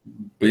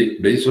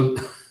Basin?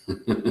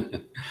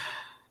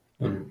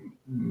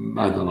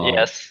 I don't know.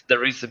 Yes,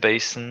 there is a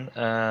basin.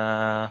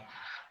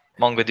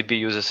 MongoDB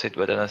uses it,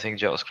 but I don't think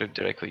JavaScript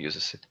directly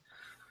uses it.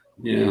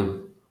 Yeah,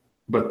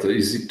 but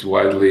is it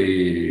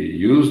widely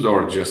used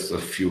or just a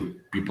few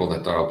people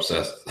that are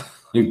obsessed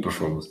in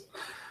performance?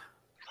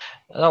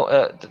 No,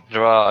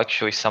 there are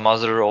actually some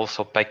other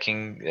also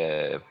packaging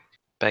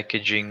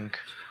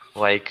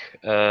like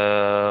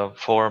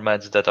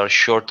formats that are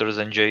shorter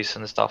than JSON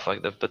and stuff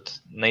like that. But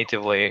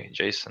natively,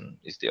 JSON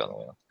is the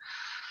only one.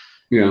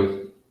 Yeah,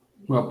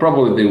 well,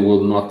 probably they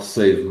will not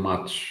save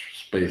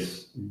much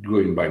space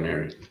going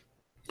binary.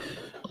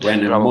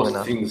 When most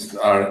things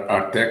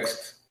are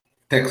text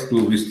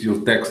will be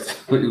still text.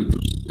 It will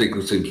take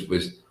the same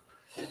space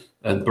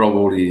and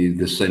probably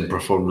the same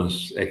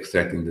performance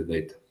extracting the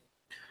data.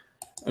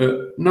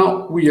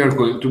 Now we are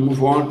going to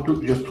move on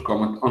to just to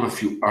comment on a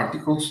few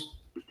articles.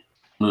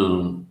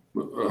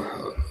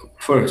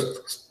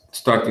 First,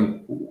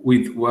 starting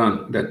with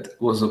one that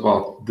was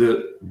about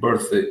the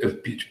birthday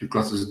of PHP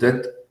classes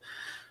that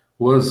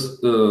was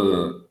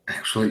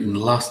actually in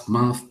last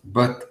month,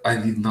 but I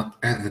did not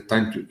have the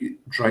time to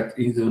write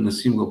even a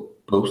single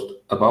post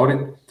about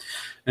it.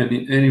 And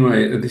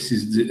anyway, this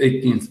is the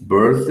 18th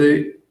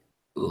birthday,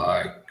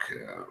 I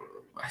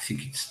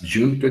think it's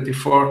June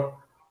 24.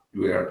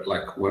 We are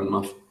like 1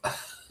 month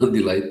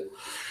delayed.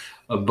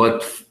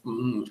 But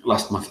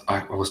last month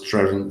I was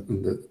traveling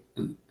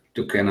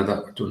to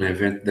Canada to an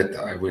event that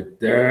I went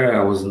there.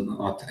 I was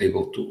not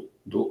able to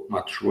do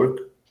much work,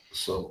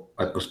 so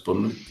I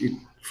postponed it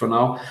for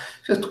now.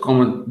 Just to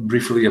comment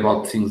briefly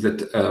about things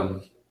that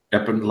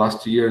happened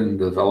last year in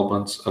the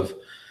developments of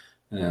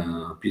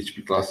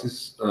PHP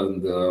classes,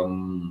 and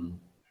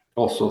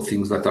also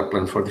things that are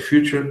planned for the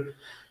future.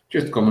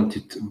 Just comment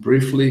it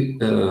briefly.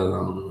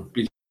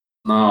 PHP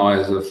now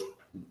has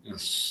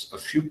a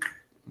few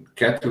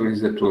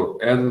categories that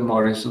were added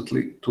more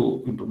recently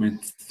to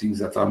implement things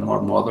that are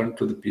more modern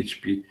to the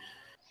PHP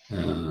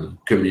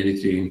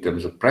community in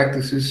terms of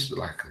practices,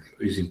 like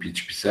using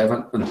PHP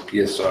 7 and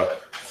PSR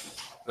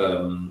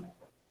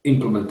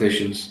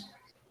implementations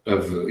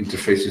of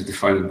interfaces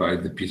defined by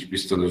the PHP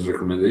standards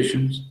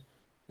recommendations.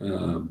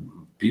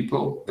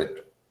 People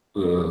that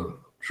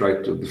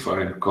try to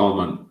define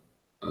common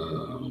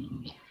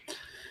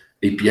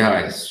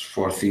APIs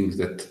for things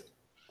that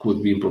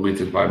could be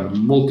implemented by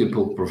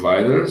multiple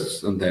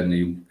providers, and then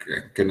you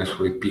can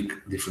actually pick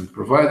different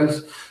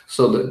providers.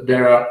 So that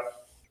there are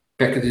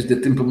packages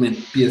that implement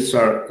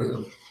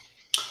PSR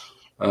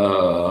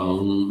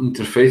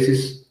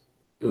interfaces,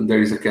 and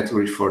there is a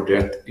category for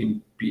that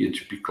in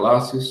PHP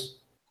classes,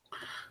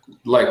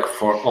 like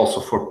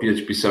also for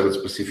PHP 7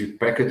 specific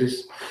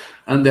packages.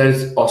 And there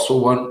is also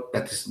one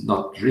that is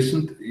not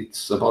recent.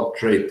 It's about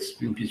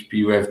traits. In PHP,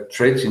 you have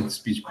traits in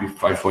PHP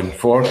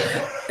 5.4,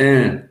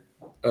 and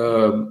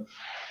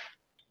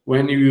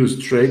when you use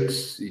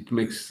traits, it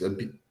makes a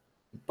bit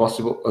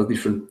possible a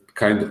different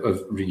kind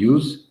of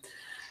reuse.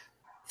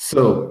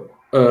 So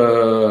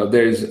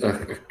there is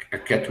a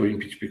category in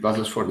PHP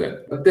classes for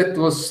that. But that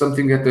was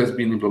something that has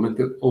been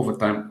implemented over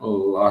time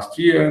last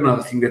year.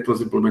 Another thing that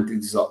was implemented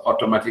is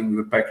automating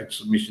the package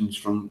submissions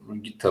from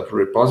GitHub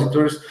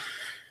repositories.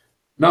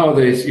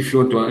 Nowadays, if you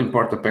want to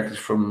import a package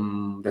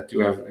from that you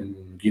have in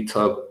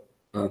GitHub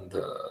and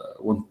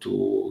want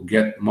to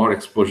get more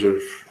exposure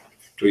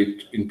to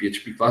it in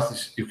PHP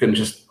classes, you can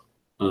just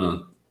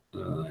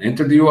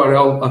enter the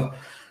URL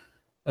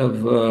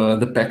of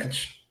the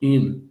package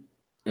in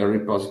a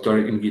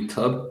repository in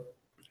GitHub,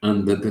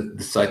 and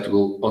the site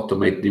will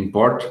automate the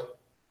import.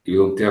 You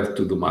don't have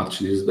to do much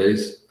these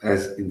days,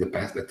 as in the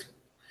past that you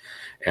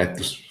had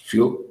to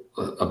fill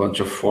a bunch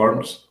of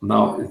forms.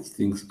 Now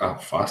things are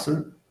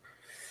faster.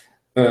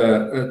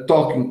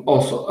 Talking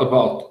also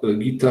about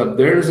GitHub,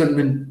 there is a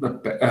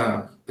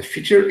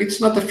feature. It's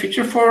not a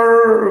feature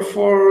for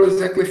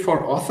exactly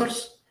for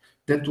authors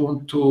that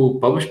want to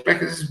publish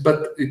packages,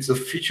 but it's a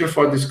feature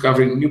for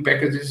discovering new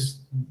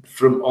packages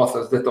from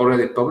authors that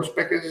already published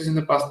packages in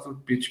the past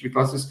PHP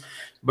classes,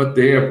 but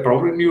they are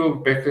probably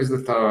new packages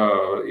that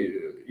are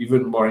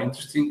even more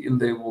interesting, and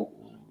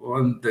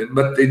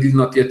but they did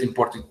not yet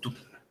import it to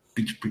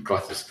PHP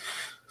classes.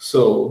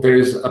 So there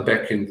is a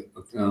backend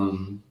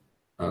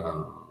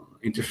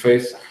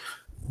interface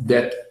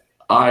that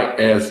I,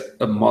 as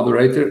a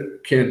moderator,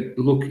 can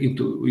look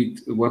into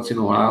it once in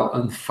a while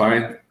and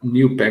find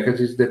new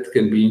packages that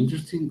can be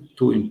interesting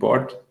to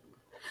import.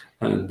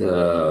 And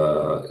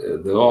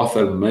the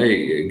author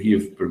may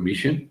give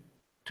permission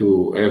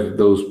to have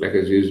those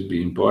packages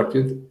be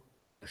imported.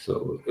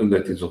 So, and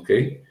that is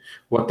okay.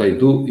 What I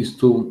do is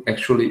to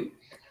actually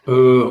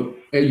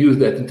use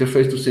that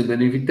interface to send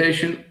an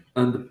invitation,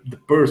 and the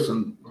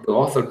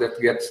author that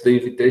gets the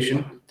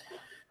invitation,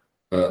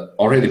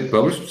 already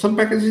published some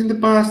packages in the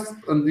past,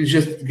 and he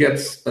just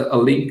gets a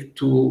link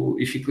to.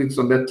 If he clicks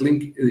on that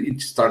link,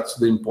 it starts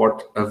the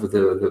import of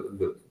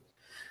the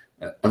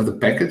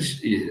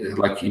package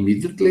like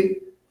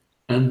immediately,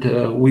 and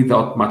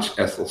without much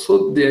hassle.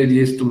 So the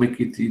idea is to make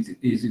it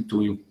easy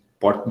to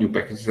import new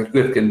packages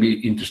that can be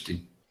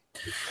interesting.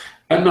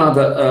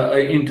 Another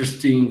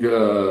interesting,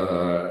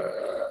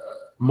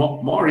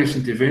 more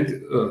recent event.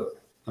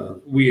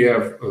 We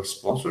have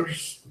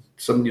sponsors.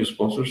 Some new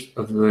sponsors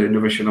of the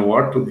Innovation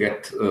Award to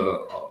get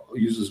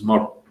users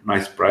more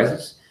nice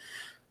prizes.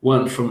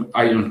 One from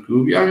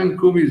IronCube.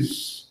 IronCube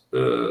is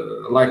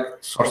like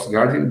Source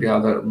Guardian, the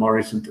other more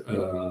recent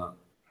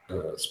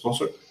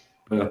sponsor.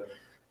 They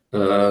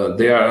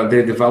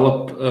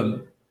develop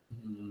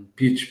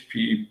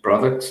PHP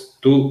products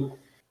to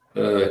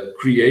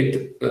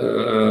create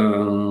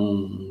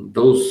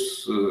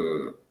those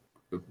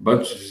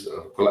bunches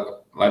of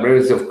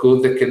libraries of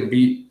code that can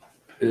be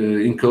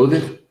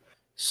encoded.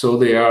 So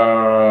they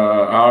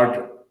are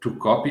hard to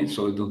copy,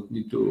 so you don't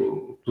need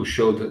to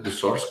show the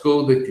source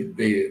code.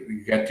 They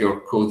get your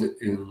code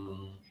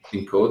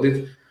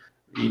encoded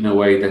in a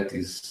way that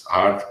is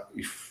hard,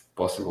 if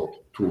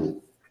possible,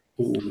 to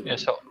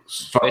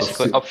so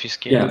basically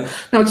obfuscate. Yeah,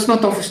 no, it's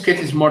not obfuscate.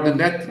 It's more than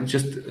that. It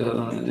just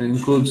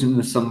includes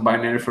in some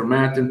binary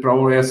format and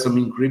probably has some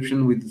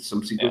encryption with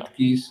some secret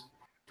keys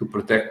to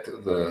protect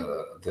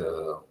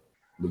the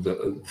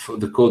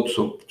code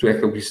to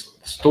actually be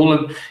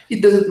stolen.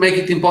 It doesn't make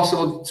it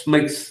impossible. It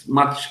makes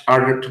much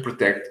harder to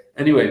protect.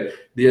 Anyway,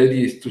 the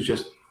idea is to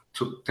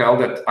tell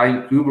that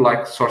IronCube,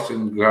 like Source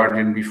and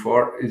Guardian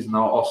before, is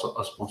now also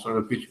a sponsor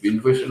of the PHP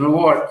Innovation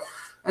Award.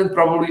 And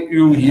probably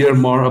you'll hear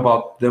more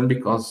about them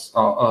because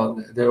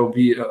there will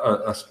be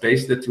a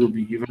space that will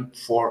be given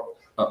for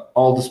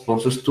all the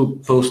sponsors to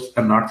post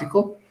an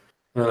article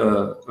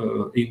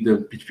in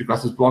the PHP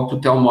Classes blog to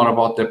tell more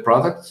about their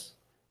products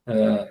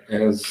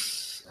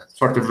as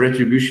sort of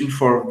retribution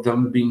for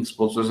them being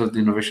sponsors of the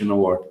Innovation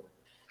Award.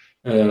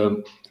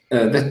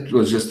 That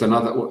was just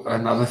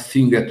another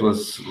thing that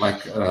was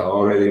like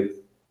already.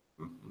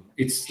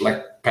 It's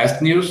like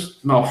past news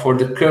now for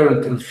the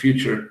current and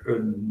future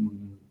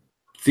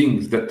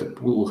things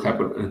that will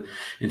happen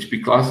in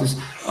PHP classes.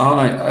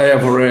 I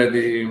have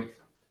already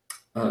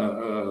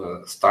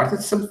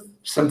started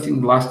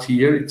something last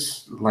year.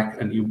 It's like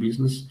a new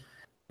business.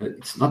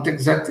 It's not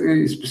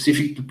exactly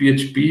specific to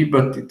PHP,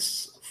 but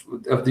it's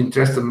of the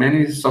interest of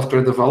many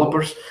software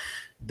developers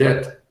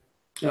that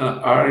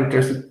are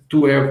interested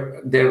to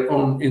have their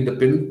own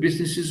independent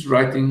businesses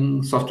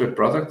writing software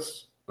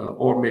products,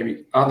 or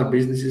maybe other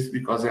businesses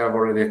because they have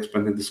already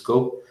expanded the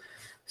scope.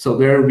 So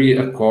there will be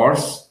a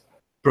course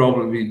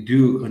probably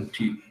due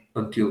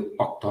until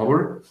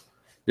October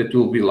that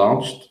will be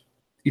launched.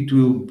 It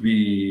will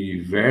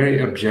be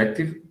very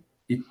objective.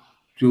 It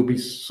will be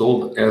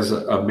sold as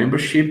a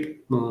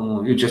membership.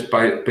 You just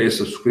pay a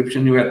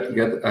subscription. You have to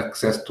get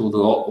access to the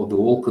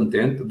whole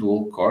content, the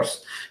whole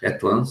course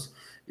at once.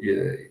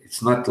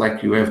 It's not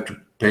like you have to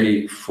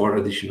pay for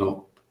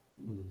additional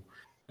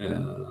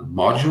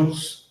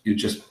modules. You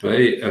just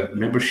pay a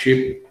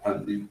membership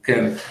and you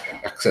can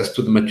access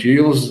to the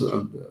materials.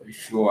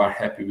 If you are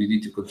happy with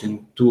it, you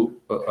continue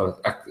to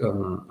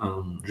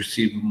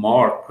receive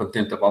more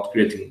content about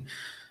creating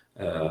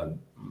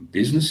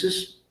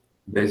businesses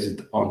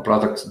based on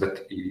products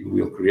that you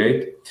will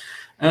create.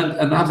 And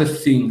another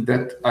thing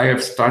that I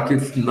have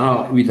started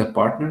now with a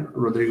partner,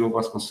 Rodrigo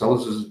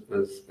Vasconcelos,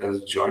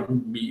 has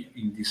joined me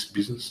in this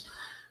business,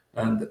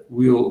 and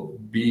will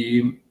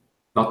be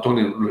not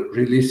only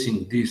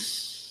releasing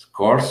this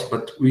course,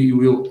 but we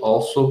will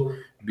also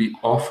be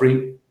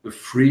offering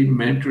free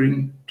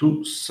mentoring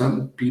to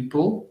some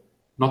people,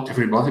 not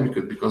everybody,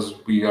 because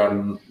we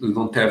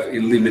don't have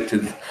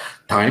unlimited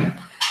time,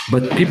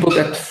 but people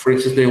that, for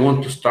instance, they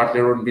want to start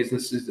their own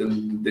businesses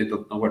and they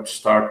don't know where to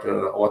start,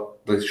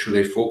 should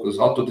they focus,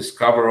 how to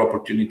discover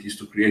opportunities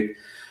to create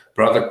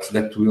products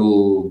that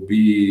will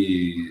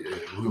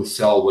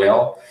sell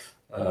well,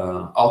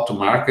 how to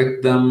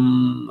market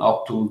them,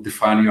 how to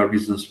define your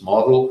business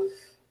model.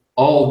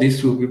 All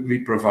this will be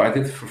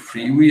provided for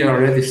free. We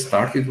already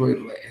started,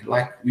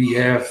 like we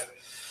have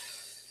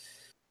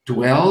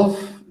 12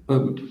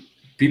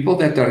 people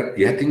that are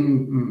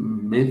getting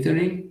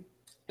mentoring.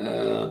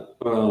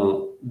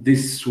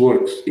 This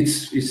works.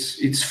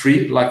 It's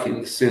free, like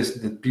in the sense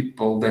that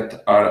people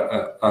that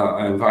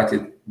are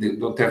invited, they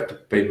don't have to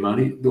pay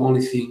money. The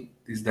only thing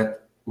is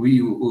that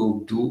we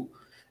will do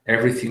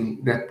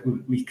everything that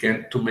we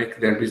can to make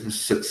their business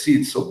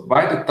succeed. So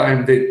by the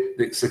time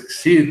they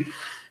succeed,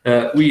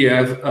 we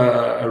have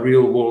a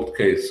real world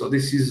case. So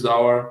this is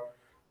our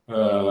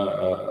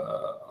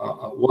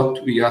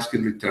what we ask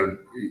in return.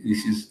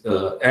 This is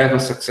have a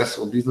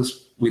successful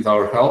business with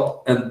our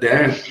help, and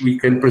then we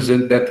can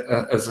present that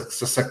as a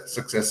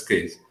success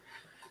case.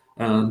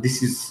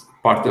 This is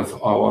part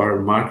of our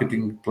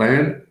marketing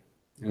plan.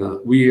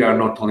 We are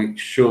not only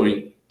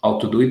showing how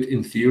to do it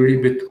in theory,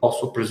 but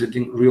also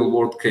presenting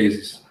real-world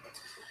cases.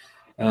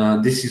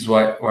 This is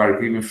why we are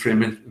giving free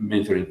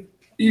mentoring.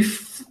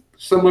 If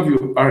some of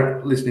you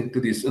are listening to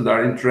this and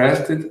are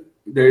interested,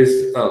 there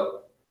is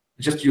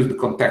just use the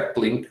contact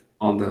link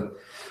on the.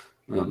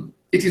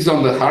 It is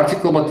on the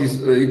article, but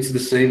it's the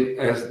same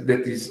as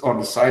that is on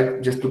the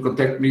site. Just to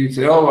contact me and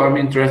say, "Oh, I'm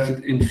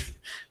interested in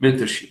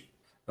mentorship,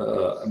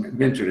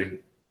 mentoring."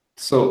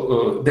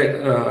 So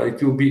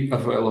it will be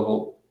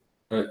available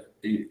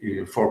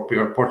for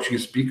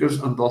Portuguese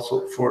speakers and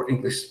also for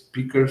English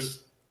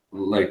speakers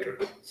later.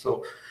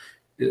 So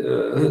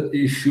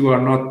if you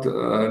are not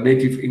a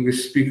native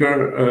English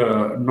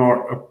speaker nor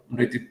a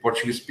native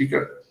Portuguese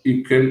speaker,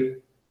 you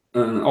can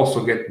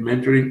also get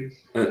mentoring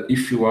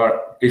if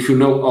you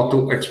know how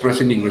to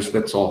express in English.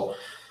 That's all.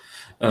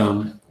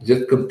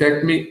 Just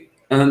contact me,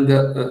 and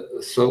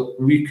so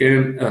we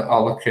can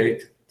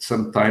allocate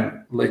some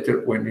time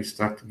later when we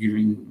start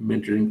giving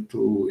mentoring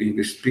to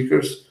English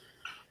speakers.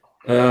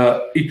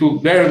 There will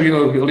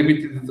be a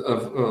limited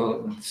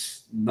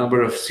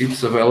number of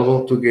seats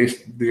available to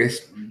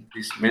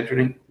this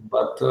mentoring,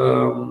 but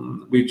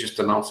we're just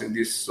announcing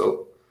this.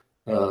 So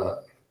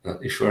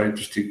if you are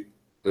interested,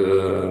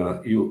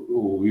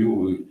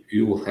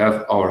 you will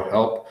have our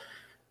help.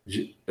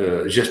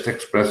 Just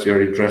express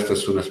your interest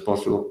as soon as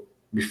possible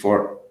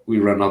before we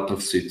run out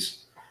of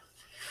seats.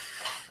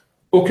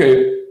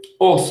 Okay.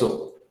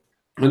 Also,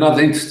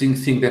 another interesting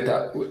thing that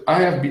I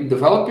have been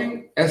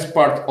developing as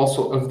part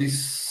also of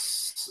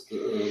this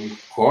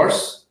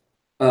course.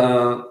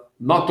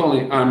 Not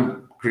only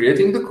I'm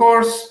creating the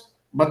course,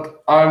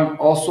 but I'm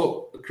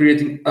also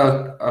creating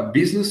a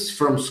business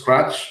from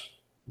scratch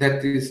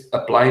that is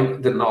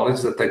applying the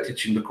knowledge that I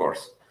teach in the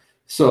course.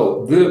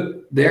 So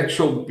the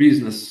actual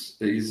business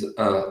is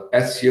a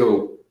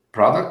SEO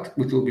product,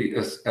 which will be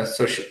a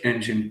search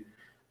engine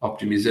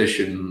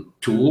optimization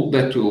tool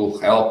that will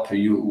help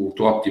you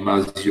to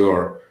optimize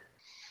your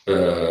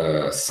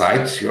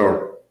sites,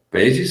 your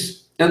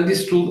pages. And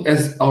this tool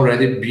has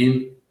already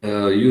been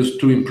used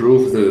to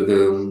improve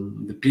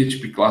the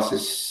PHP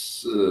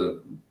classes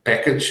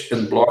package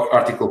and blog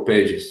article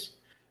pages.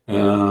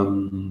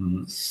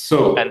 And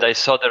I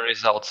saw the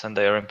results, and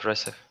they are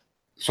impressive.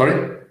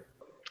 Sorry?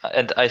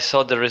 And I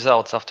saw the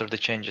results after the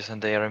changes,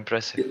 and they are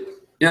impressive.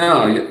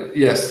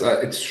 Yes,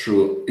 it's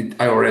true.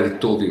 I already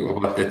told you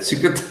about that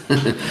secret,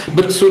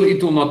 but soon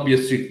it will not be a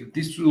secret.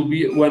 This will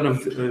be one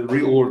of the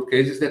real-world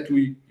cases that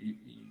we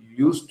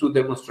use to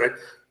demonstrate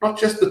not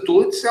just the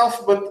tool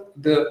itself, but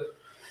the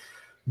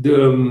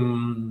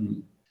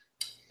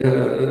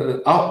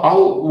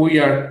how we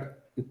are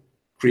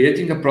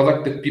creating a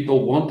product that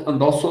people want,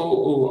 and also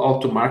how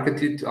to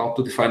market it, how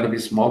to define a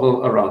business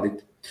model around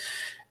it.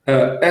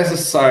 As a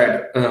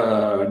side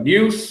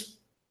news,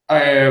 I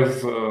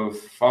have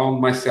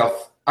found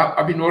myself,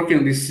 I've been working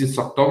on this since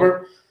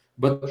October,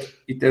 but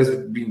it has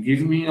been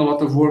giving me a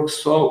lot of work,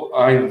 so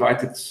I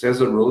invited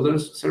Cesar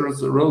Roders.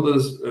 Cesar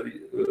Roders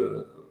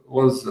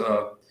was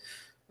a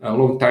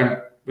long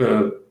time,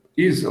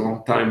 is a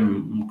long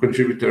time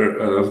contributor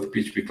of the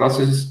PHP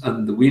classes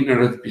and the winner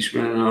of the PHP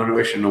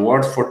Innovation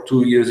Award for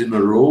 2 years in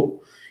a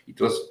row.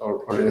 It was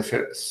already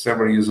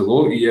several years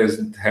ago. He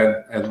hasn't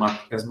had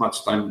as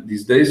much time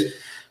these days,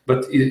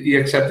 but he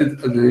accepted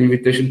the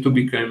invitation to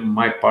become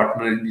my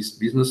partner in this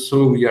business.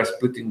 So we are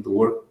splitting the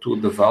work to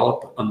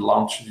develop and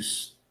launch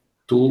this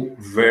tool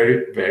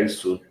very, very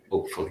soon,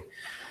 hopefully.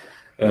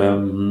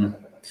 And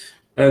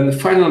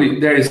finally,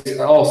 there is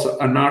also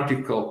an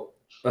article,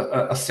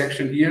 a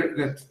section here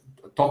that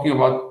talking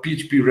about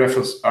PHP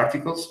reference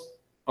articles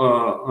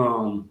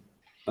on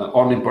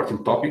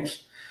important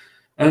topics.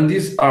 And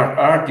these are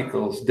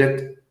articles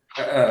that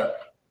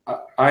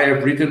I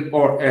have written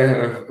or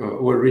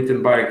were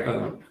written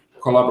by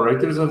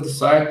collaborators of the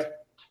site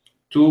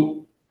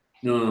to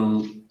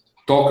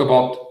talk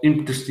about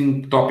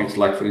interesting topics,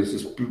 like, for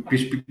instance,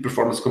 PHP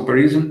performance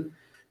comparison,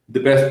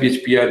 the best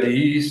PHP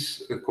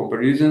IDEs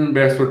comparison,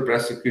 best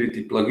WordPress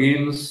security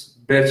plugins,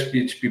 best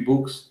PHP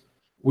books,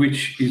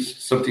 which is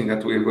something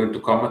that we are going to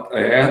comment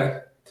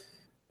ahead.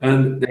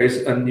 And there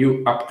is a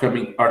new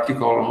upcoming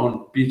article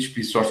on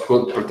PHP source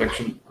code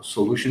protection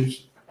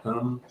solutions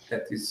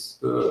that is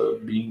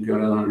being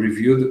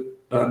reviewed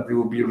and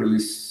will be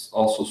released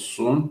also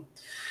soon.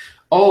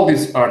 All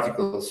these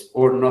articles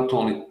were not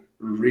only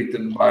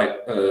written by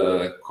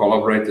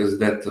collaborators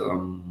that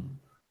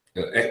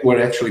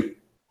were actually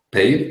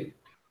paid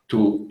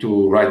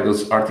to write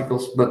those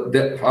articles, but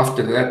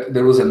after that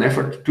there was an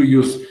effort to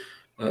use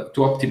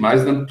to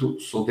optimize them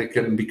so they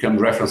can become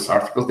reference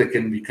articles. They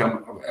can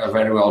become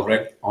very well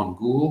ranked on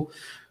Google.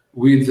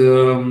 With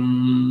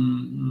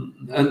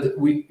and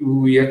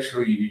we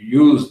actually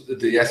used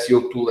the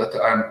SEO tool that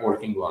I'm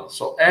working on.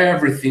 So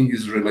everything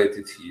is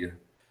related here,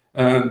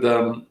 and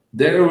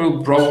there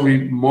will probably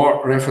be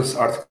more reference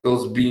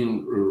articles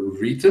being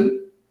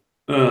written.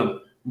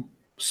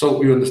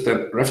 So you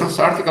understand, reference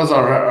articles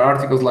are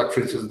articles like,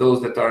 for instance, those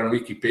that are in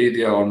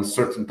Wikipedia on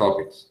certain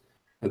topics.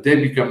 They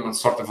become a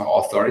sort of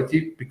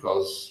authority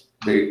because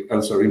they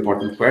answer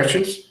important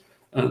questions,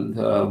 and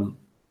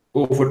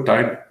over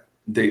time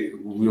they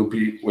will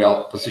be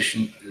well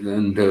positioned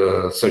in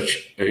the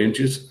search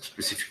engines,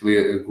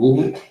 specifically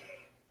Google.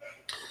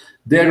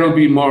 There will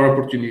be more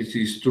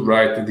opportunities to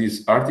write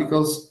these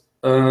articles,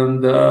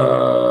 and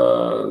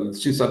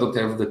since I don't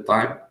have the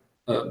time,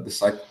 the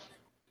site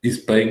is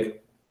paying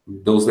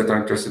those that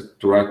are interested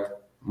to write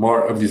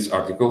more of these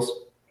articles.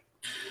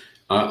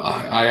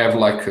 I have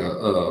like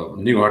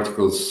new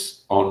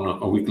articles on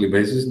a weekly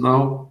basis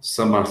now.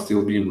 Some are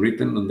still being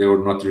written and they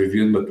were not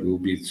reviewed, but will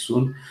be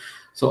soon.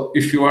 So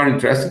if you are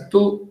interested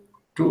to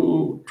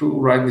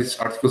write these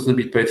articles and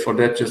be paid for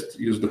that, just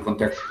use the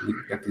contact link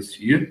that is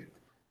here.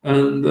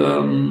 And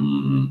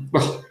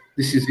well,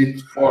 this is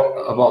it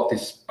about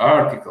this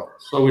article.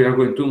 So we are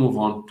going to move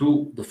on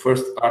to the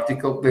first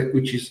article,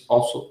 which is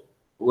also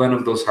one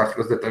of those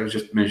articles that I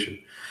just mentioned.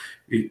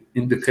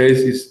 In the case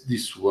is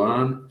this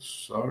one.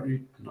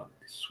 Sorry, not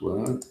this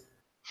one.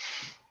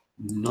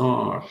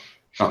 No,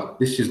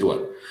 this is the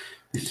one.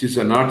 This is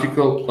an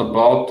article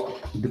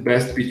about the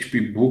best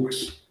PHP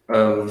books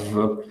of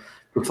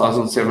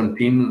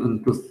 2017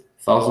 and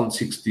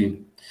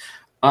 2016.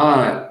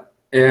 I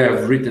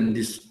have written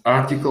this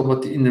article,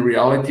 but in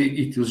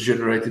reality, it was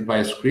generated by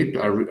a script.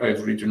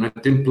 I've written a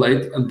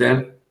template, and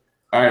then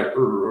I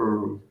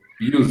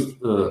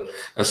used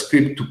a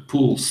script to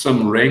pull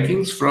some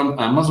rankings from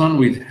Amazon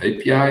with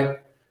API,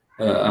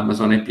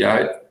 Amazon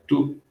API,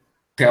 to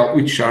tell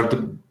which are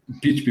the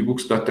PHP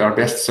books that are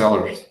best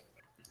sellers.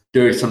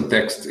 There is some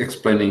text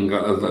explaining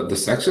the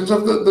sections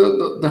of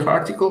the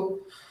article,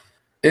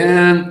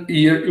 and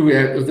here we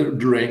have the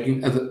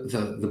ranking of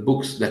the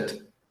books that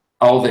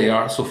how they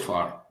are so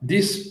far.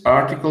 This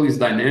article is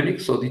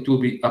dynamic, so it will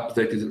be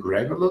updated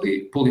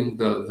regularly, pulling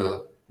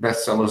the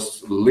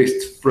bestsellers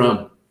list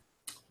from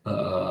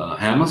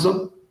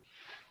Amazon.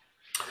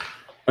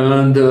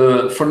 And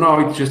for now,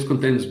 it just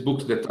contains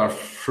books that are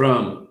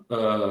from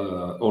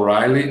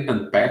O'Reilly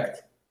and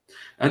Pact.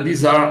 And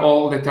these are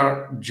all that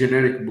are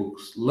generic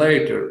books.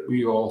 Later,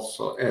 we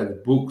also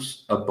add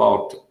books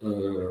about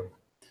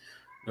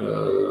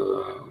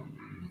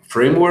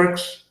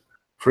frameworks.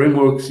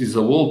 Frameworks is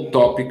a whole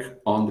topic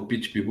on the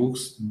PHP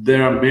books.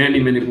 There are many,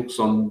 many books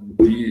on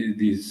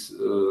these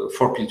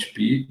for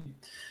PHP.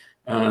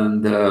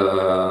 And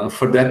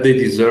for that, they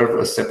deserve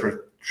a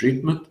separate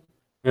treatment,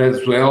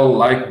 as well,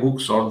 like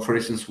books on, for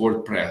instance,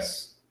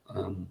 WordPress.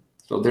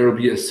 So there will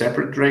be a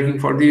separate ranking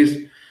for this.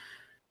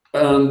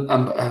 I'm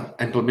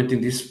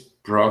implementing this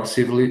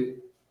progressively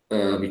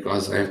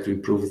because I have to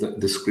improve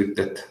the script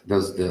that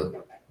does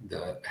the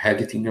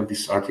editing of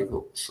this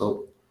article.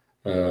 So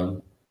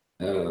Um,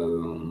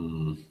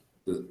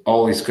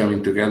 all is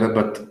coming together,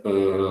 but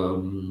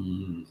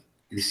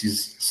this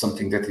is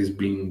something that is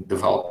being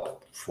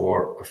developed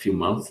for a few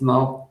months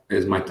now,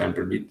 as my time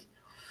permits.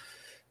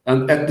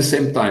 And at the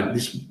same time,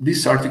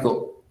 this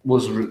article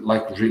was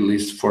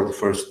released for the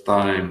first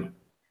time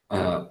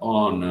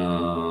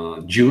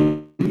on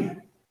June.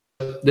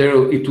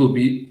 There it will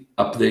be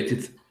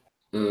updated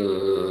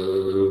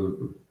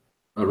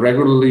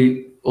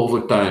regularly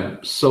over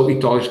time, so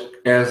it always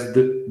has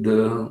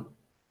the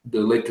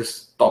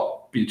latest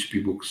top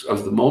PHP books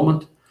of the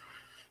moment.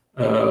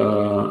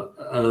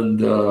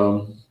 And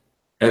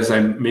as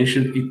I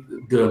mentioned,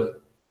 the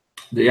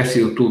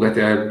SEO tool that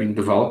I have been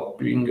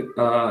developing,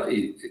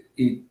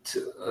 it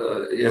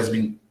has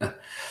been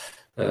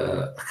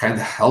kind of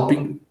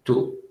helping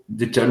to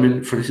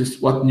determine, for instance,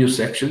 what new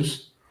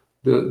sections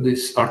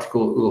this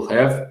article will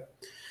have.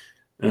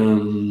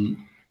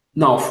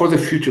 Now, for the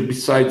future,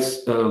 besides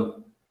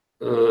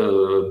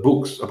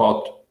books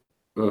about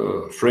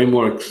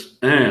frameworks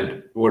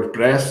and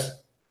WordPress,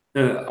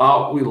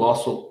 I will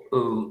also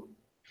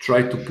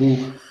try to pull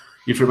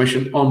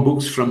information on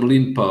books from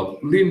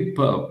LeanPub.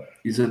 LeanPub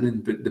is an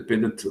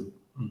independent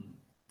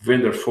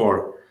vendor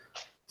for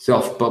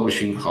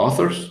self-publishing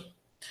authors.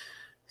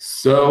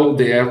 So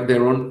they have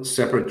their own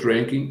separate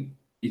ranking.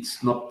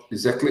 It's not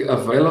exactly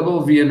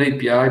available via an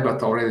API,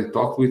 but I already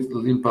talked with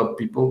LeanPub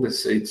people. They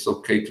say it's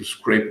okay to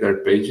scrape their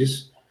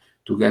pages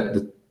to get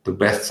the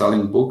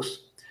best-selling books.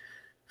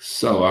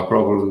 So I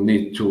probably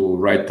need to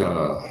write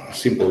a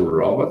simple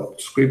robot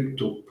script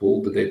to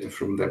pull the data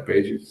from their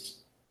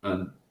pages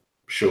and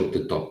show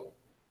the top,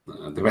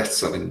 the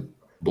best-selling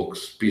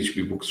books,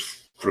 PHP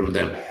books from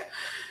them.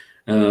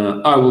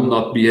 I will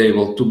not be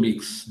able to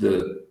mix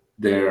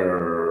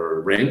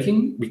their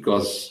ranking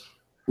because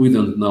we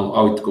don't know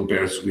how it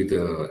compares with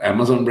the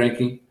Amazon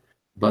ranking,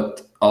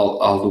 but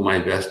I'll do my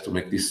best to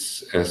make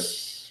this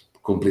as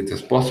complete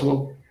as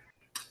possible.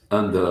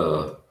 And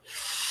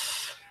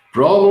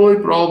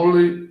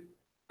probably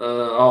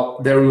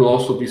there will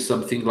also be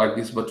something like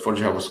this, but for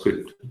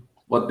JavaScript.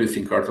 What do you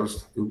think, Arthur?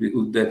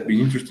 Would that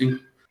be interesting?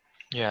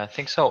 Yeah, I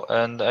think so.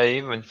 And I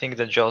even think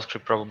that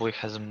JavaScript probably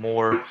has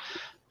more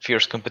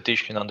fierce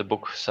competition on the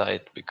book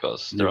side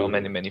because there are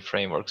Yeah. many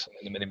frameworks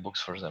and many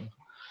books for them.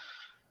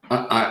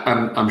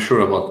 I'm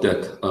sure about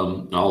that.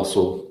 I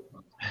also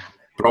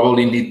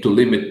probably need to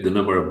limit the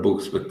number of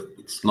books, but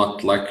it's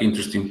not like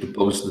interesting to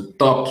publish the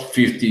top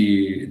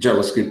 50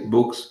 JavaScript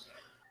books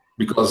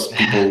because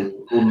people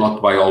will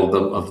not buy all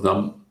of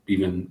them,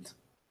 even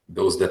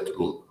those that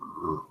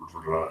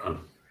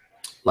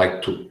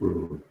like to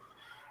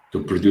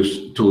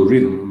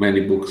read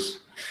many books.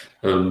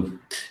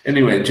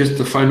 Anyway, just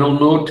a final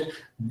note: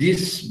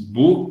 this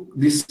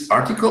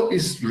article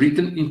is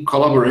written in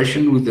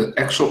collaboration with the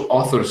actual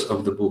authors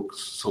of the books.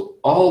 So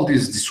all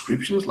these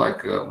descriptions,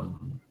 like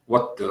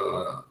what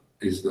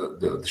is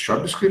the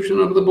short description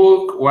of the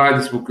book, why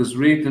this book is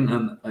written,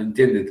 and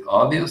intended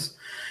audience.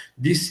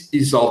 This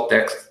is all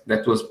text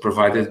that was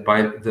provided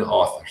by the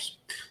authors.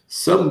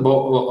 Some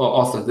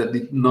authors that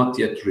did not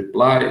yet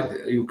reply,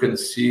 you can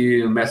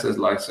see a message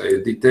like,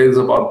 say, details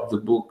about the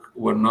book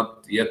were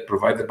not yet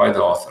provided by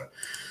the author.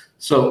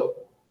 So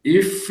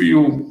if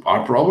you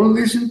are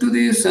probably listening to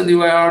this and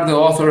you are the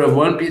author of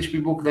one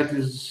PHP book that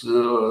is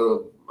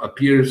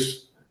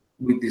appears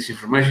with this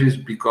information, is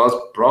because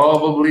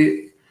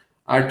probably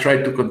I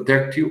tried to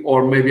contact you,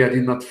 or maybe I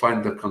did not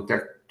find the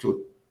contact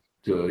to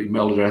the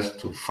email address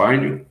to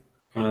find you.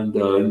 And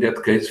in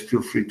that case,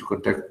 feel free to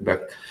contact back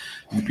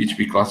the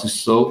PHP classes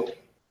so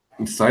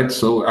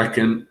I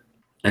can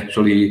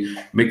actually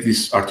make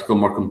this article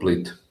more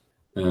complete.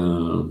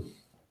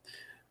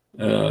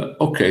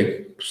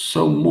 Okay,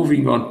 so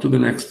moving on to the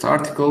next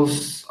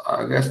articles,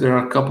 I guess there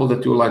are a couple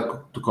that you would like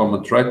to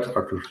comment, right,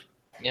 Arthur?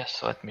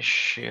 Yes, let me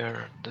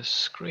share the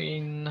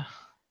screen.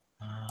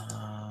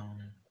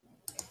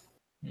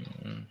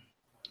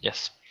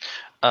 Yes.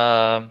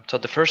 So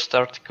the first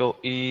article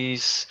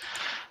is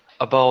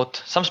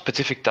about some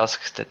specific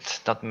tasks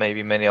that not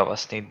maybe many of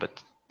us need,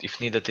 but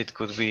if needed, it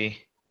could be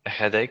a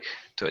headache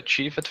to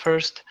achieve at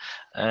first.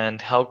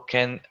 And how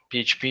can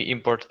PHP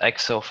import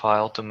Excel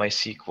file to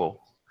MySQL?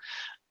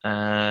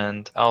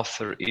 And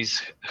author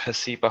is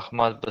Hasib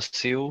Ahmad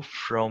Basil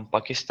from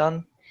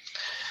Pakistan.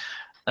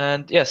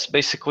 And yes,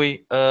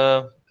 basically,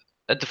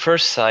 at the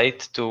first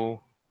site to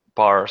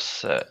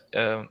parse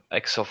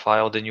Excel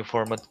file, the new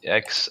format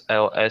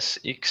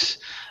XLSX,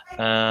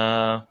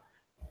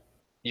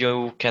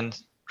 you can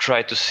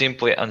try to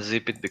simply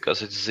unzip it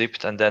because it's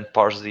zipped and then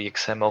parse the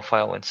XML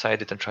file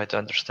inside it and try to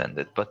understand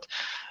it. But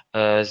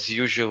as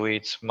usually,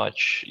 it's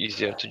much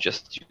easier to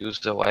just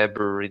use a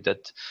library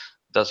that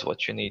does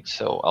what you need.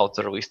 So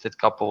author listed a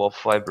couple of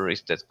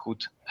libraries that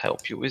could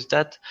help you with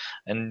that,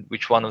 and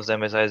which one of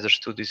them, as I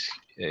understood, is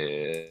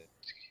the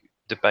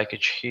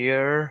package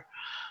here.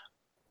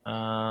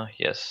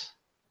 Yes,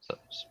 so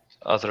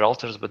other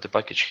authors, but the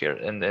package here,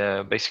 and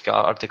the basic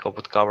article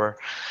would cover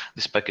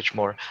this package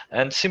more.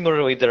 And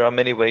similarly, there are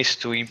many ways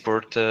to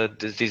import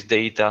this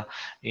data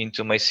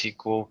into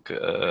MySQL.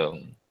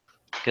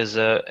 because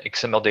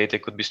XML data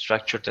could be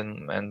structured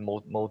and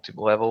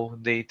multi-level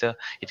data.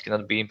 It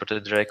cannot be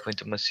imported directly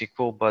into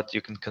MySQL, but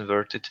you can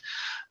convert it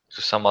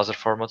to some other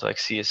format like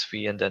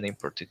CSV and then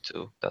import it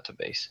to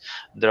database.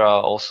 There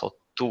are also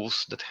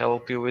tools that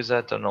help you with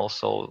that, and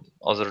also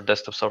other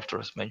desktop software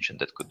as mentioned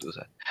that could do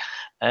that.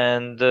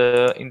 And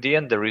in the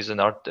end, there is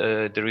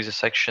a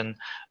section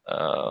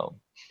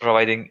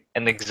providing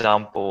an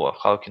example of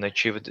how you can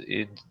achieve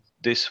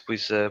this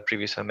with a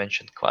previously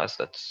mentioned class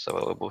that's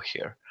available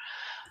here.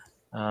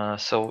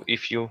 So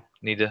if you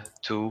need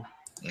to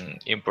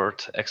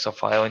import Excel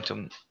file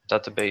into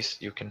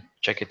database, you can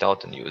check it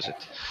out and use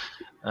it.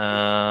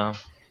 And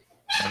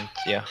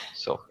yeah,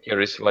 so here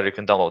is where you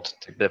can download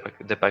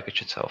the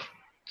package itself.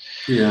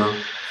 Yeah.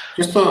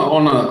 Just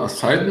on a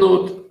side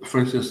note, for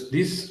instance,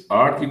 this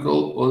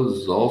article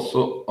was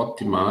also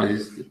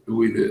optimized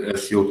with the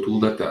SEO tool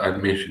that I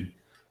mentioned.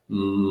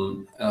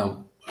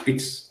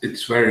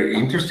 It's very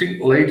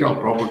interesting. Later, I'll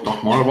probably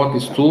talk more about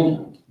this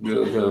tool.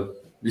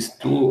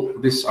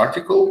 This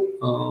article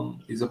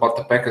is about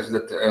the package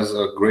that has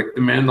a great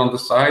demand on the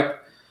site.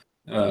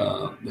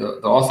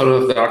 The author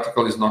of the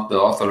article is not the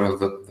author of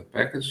the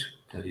package.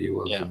 He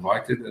was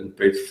invited and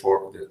paid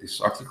for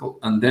this article,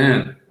 and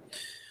then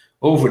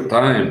over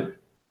time,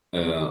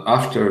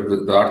 after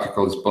the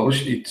article is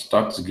published, it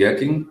starts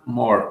getting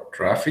more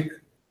traffic,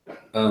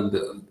 and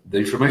the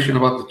information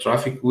about the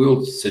traffic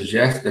will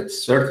suggest that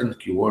certain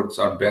keywords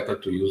are better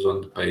to use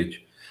on the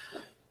page.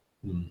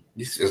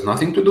 This has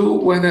nothing to do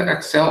with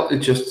Excel.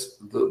 It's just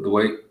the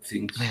way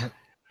things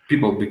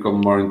people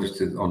become more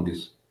interested on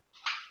this.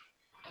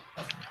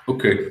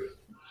 Okay.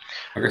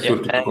 I guess you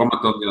have to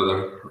comment on the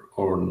other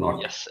or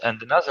not. Yes,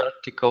 and another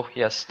article,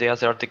 the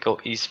other article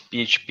is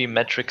PHP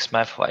metrics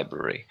math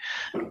library.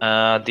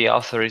 The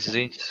author is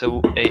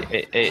Zinsu A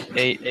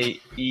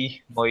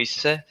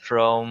Moise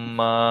from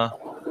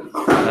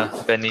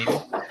Benin.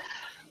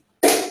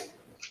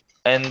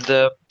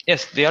 And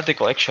yes, the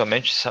article actually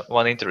mentions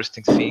one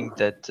interesting thing,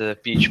 that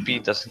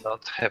PHP does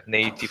not have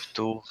native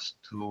tools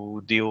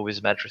to deal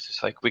with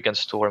matrices. Like, we can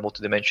store a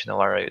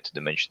multidimensional array,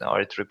 two-dimensional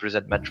array to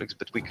represent metrics,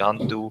 but we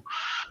can't do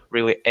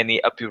really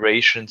any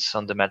operations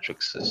on the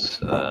matrices.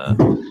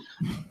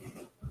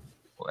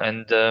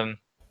 And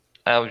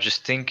I was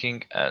just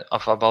thinking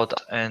about,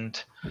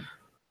 and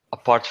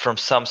apart from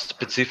some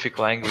specific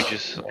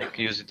languages, like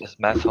use it as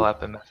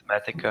MATLAB and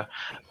Mathematica,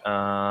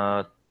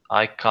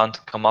 I can't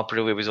come up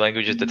really with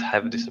languages that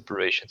have these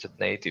operations at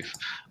native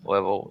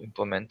level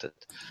implemented,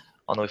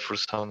 only for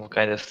some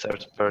kind of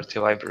third-party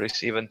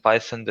libraries. Even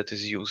Python, that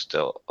is used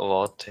a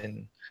lot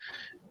in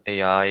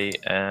AI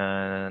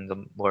and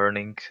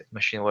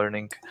machine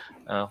learning,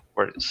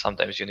 where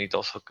sometimes you need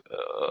also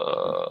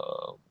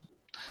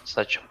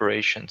such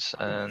operations,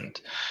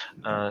 and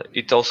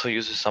it also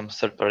uses some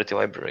third-party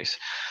libraries.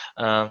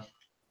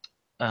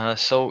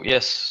 So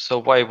yes, so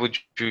why would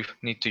you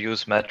need to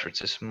use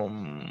matrices?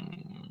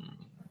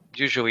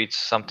 Usually it's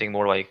something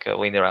more like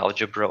linear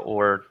algebra,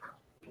 or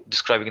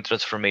describing a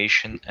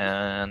transformation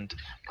and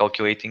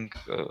calculating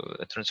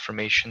a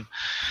transformation.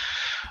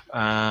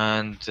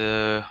 And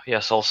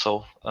yes,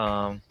 also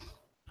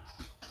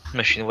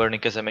machine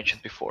learning, as I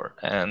mentioned before.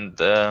 And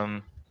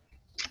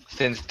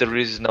since there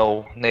is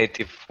no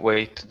native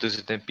way to do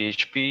it in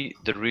PHP,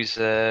 there is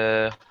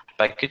a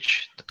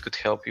package that could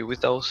help you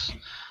with those.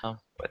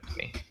 Let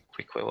me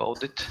quickly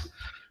load it.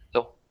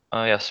 So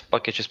yes,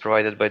 package is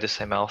provided by the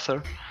same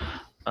author.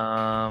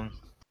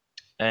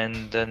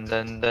 And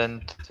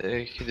then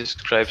he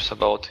describes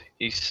about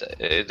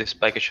this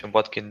package and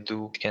what can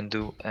do,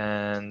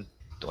 and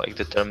like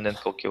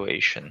determinant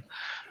calculation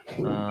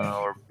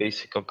or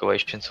basic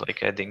calculations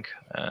like adding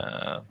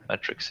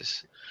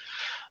matrices.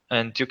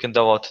 And you can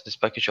download this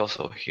package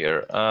also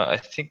here. I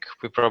think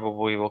we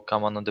probably will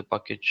come on the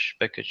package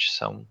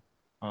some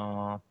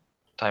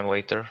time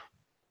later,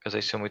 because I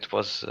assume it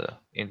was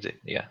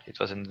it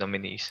was in the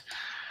nominees.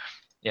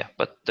 Yeah,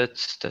 but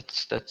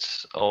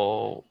that's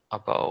all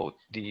about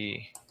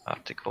the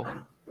article.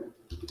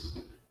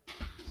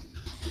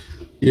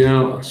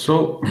 Yeah,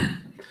 so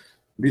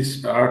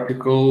this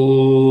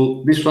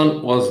article, this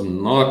one was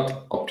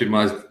not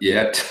optimized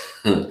yet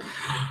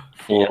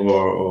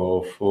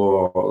for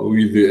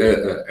with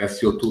the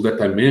SEO tool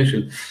that I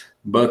mentioned,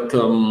 but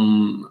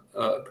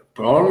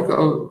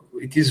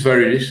probably it is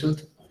very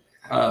recent.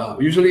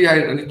 Usually,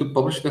 I need to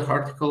publish the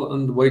article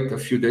and wait a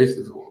few days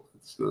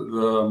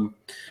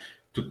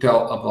to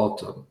tell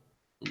about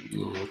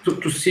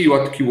to see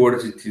what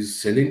keywords it is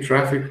sending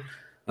traffic.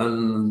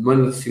 And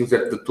one of the things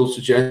that the tool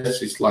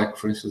suggests is, like,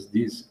 for instance,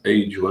 these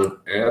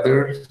H1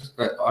 headers,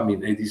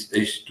 this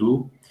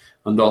H2,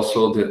 and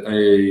also the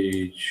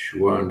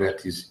H1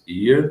 that is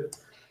here.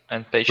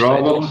 And page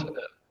titles. titles.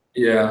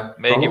 Yeah.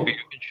 Maybe you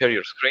can share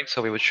your screen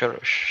so we would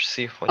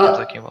see what you're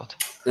talking about.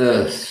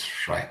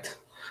 Right.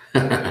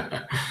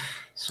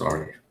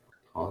 Sorry,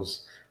 I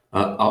was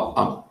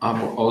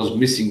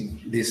missing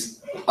this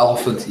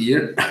elephant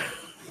ear.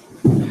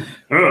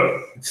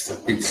 It's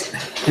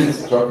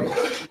dropping.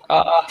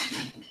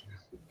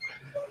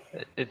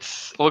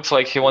 It looks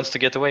like he wants to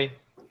get away.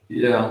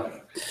 Yeah.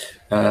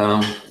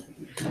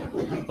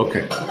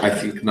 Okay, I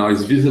think now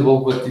it's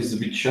visible, but it's a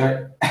bit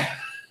shy.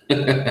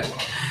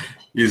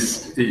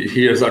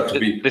 Here's how to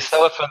be. This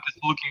elephant is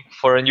looking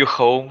for a new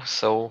home,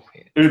 so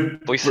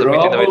please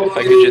submit innovative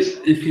Probably, packages.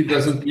 if he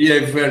doesn't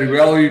behave very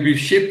well, he'll be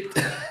shipped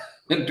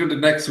to the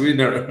next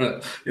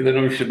winner in the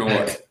Notion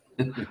Award.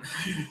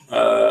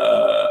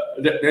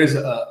 There's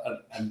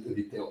a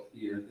detail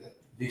here.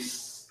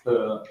 This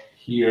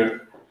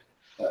here,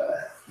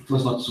 it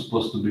was not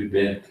supposed to be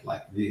bent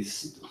like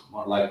this. It was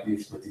more like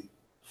this, but it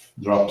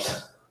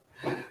drops.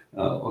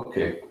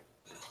 Okay.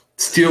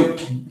 Still,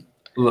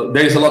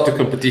 there is a lot of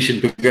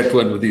competition to get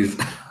one of these.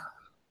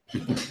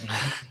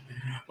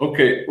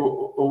 Okay,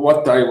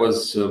 what I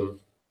was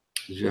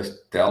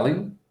just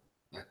telling.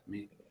 Let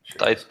me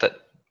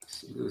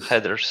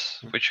headers.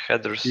 Which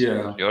headers you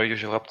are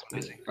usually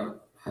optimizing?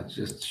 I'm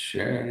just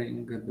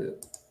sharing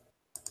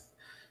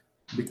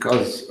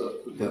because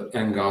the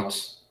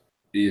Hangouts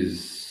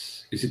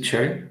is it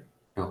sharing?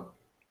 No,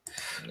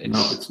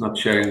 it's not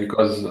sharing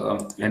because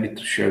I need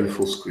to share the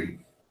full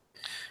screen.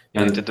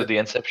 You need to do the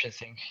inception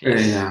thing.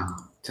 Yes. Yeah,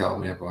 tell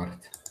me about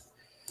it.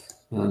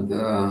 And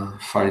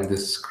find the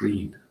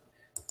screen.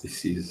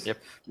 This is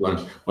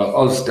one. Well,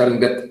 I was telling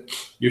that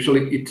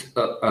usually it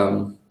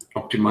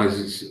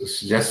optimizes,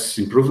 suggests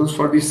improvements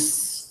for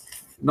this.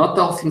 Not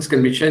all things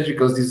can be changed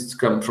because this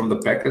comes from the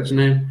package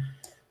name.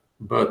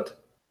 But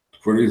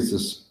for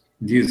instance,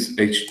 these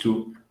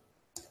H2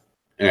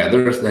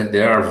 headers, that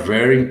they are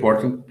very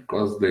important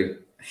because they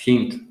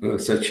hint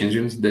search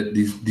engines that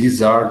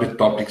these are the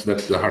topics that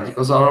the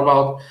articles are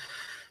about.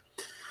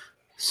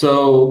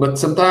 So, but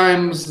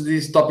sometimes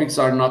these topics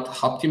are not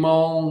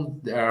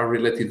optimal. They are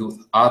related with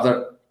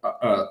other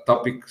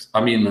topics.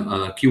 I mean,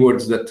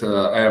 keywords that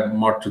have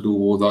more to do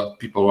with what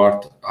people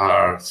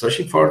are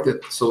searching for.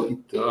 That so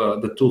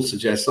the tool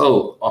suggests,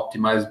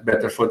 optimize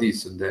better for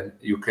this, and then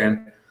you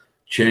can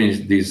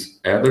change these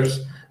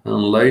headers.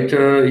 And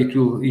later, it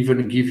will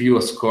even give you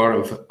a score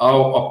of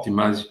how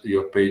optimized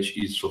your page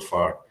is so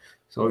far.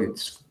 So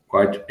it's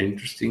quite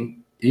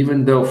interesting.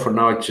 Even though for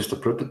now it's just a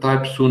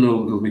prototype, soon it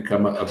will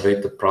become a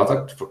beta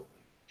product.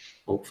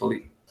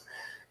 Hopefully,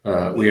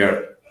 we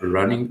are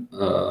running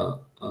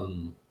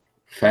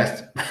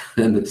fast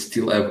and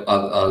still have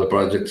other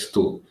projects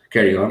to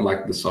carry on,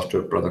 like the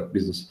software product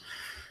business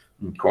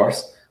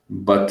course.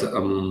 But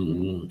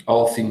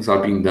all things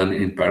are being done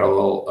in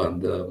parallel,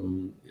 and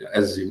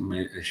as you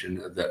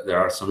mentioned, there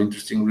are some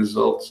interesting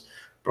results.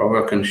 Probably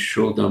I can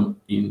show them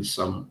in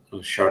some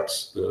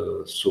charts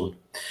soon.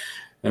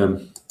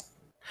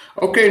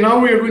 Okay, now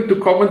we are going to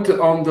comment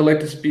on the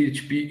latest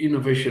PHP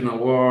Innovation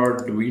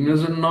Award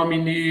winners and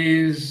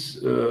nominees.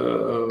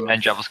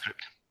 And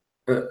JavaScript.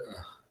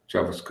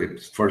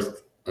 JavaScript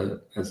first,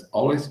 as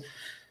always.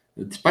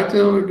 Despite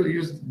our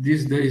use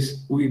these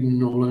days, we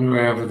no longer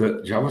have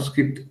the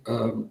JavaScript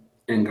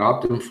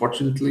Hangout.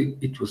 Unfortunately,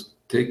 it was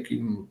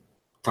taking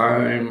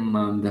time,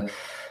 and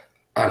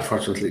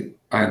unfortunately,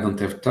 I don't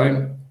have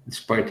time,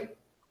 despite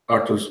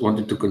Arthur's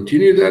wanted to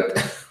continue that.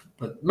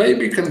 But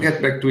maybe we can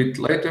get back to it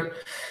later.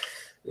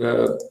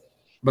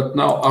 But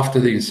now, after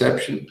the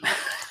inception,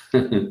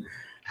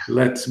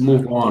 let's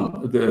move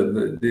on.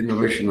 The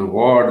Innovation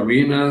Award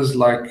winners,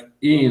 like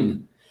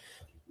in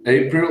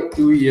April,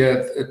 we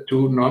had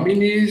 2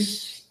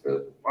 nominees.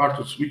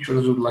 Arthur, which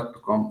ones would like to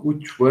comment?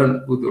 Which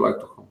one would you like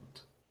to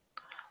comment?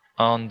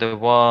 On the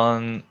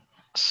one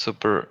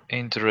super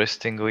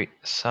interestingly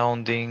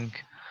sounding,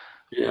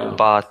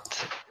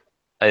 but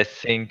I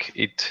think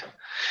it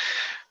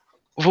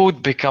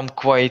would become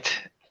quite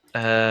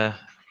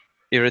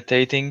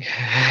irritating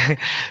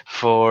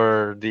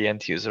for the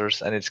end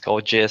users, and it's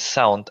called JS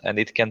Sound, and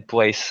it can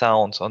play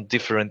sounds on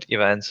different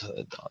events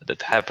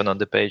that happen on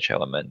the page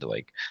element.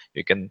 Like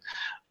you can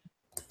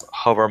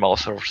hover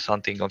mouse over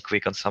something or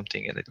click on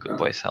something and it could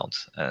play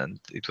sounds. And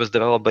it was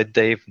developed by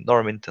Dave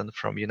Normington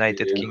from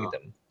United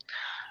Kingdom.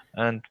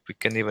 And we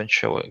can even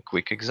show a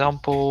quick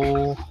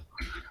example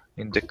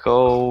in the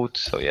code.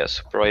 So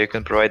yes, you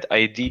can provide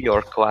ID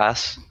or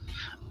class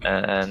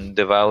and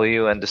the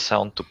value and the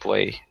sound to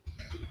play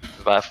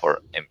WAV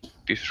or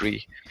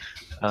MP3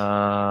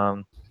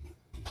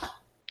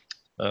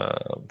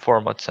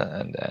 formats,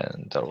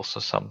 and also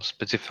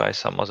specify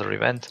some other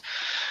event,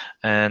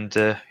 and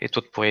it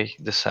would play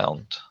the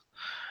sound.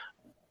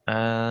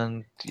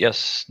 And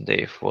yes,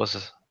 Dave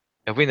was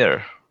a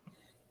winner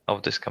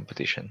of this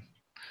competition.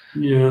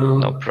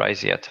 No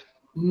prize yet.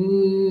 I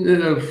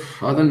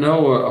don't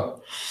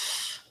know.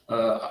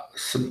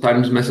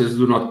 Sometimes messages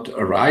do not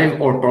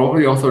arrive, or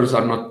probably authors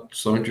are not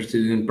so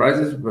interested in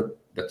prizes, but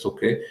that's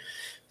okay.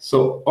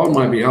 So on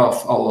my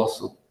behalf, I'll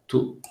also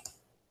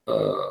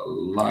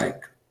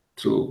like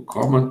to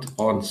comment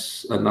on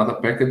another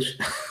package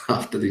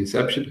after the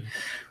inception,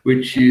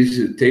 which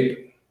is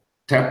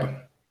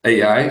Tap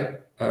AI.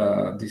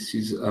 This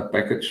is a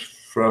package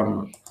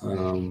from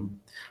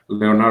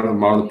Leonardo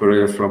Mauro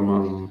Pereira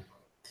from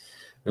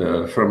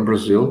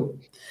Brazil,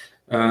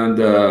 and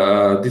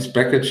this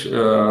package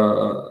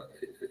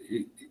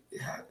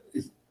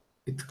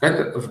it kind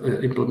of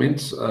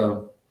implements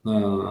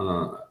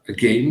a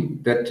game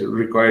that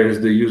requires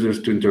the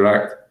users to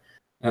interact.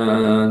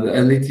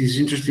 And it is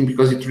interesting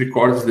because it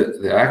records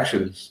the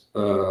actions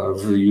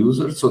of the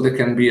user, so they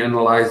can be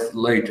analyzed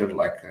later.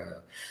 Like,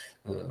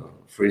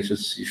 for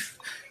instance, if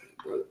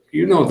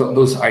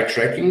those eye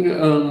tracking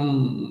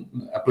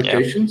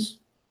applications,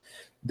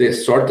 they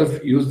sort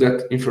of use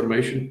that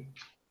information.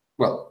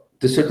 Well,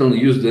 they certainly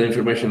use the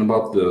information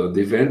about the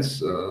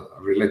events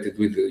related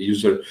with the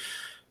user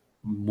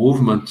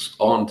movements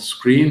on the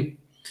screen,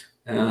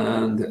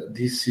 and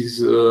this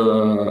is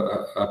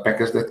a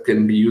package that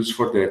can be used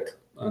for that.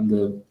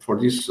 And for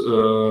this,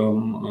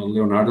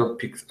 Leonardo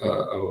picked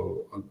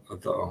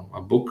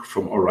a book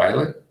from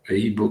O'Reilly, a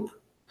e-book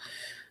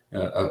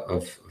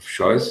of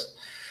choice,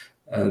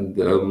 and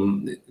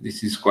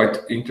this is quite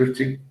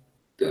interesting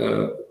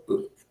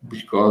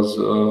because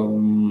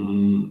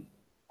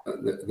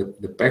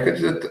the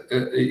package that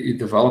it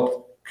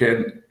developed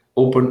can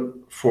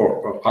open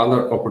for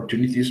other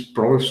opportunities,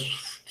 probably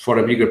for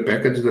a bigger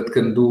package that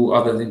can do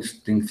other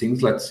interesting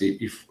things. Let's see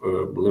if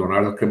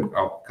Leonardo can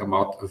come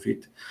out of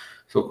it.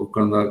 So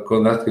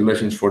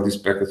congratulations for this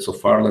package so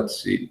far.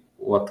 Let's see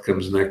what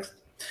comes next.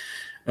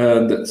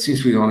 And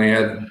since we only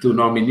had 2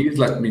 nominees,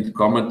 let me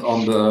comment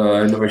on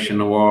the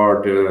Innovation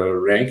Award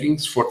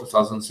rankings for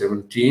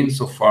 2017.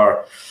 So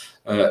far,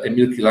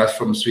 Emil Kilas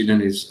from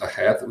Sweden is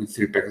ahead with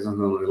 3 packages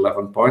and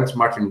 11 points.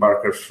 Martin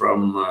Barker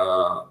from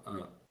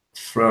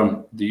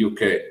the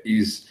UK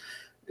is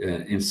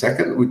in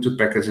second with 2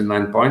 packages and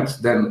 9 points.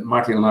 Then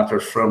Martin Latter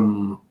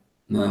from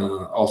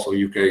also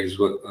UK is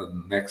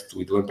next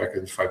with 1 package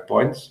and 5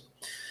 points.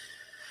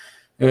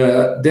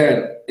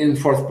 Then in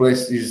 4th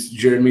place is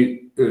Jeremy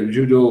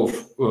Judo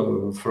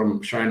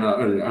from China,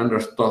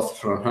 Anders Toth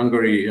from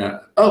Hungary.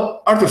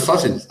 Arthur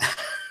Sosins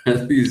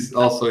is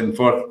also in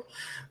 4th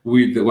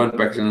with 1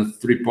 package and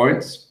 3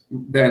 points.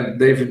 Then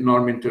David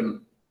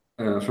Normington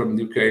from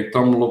the UK,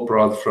 Tom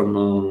Loprod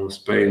from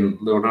Spain,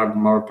 Leonardo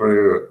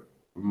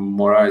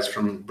Moraes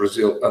from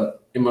Brazil, and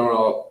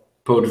Emmanuel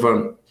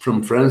Potvin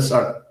from France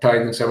are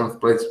tied in 7th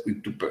place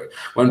with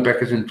 1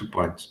 package and 2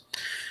 points.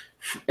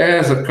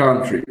 As a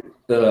country,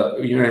 the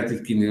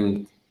United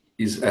Kingdom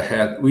is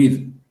ahead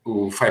with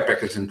 5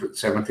 packages and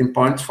 17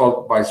 points,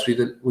 followed by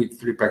Sweden with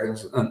 3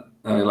 packages and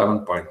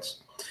 11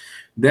 points.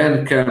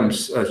 Then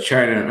comes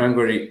China and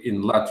Hungary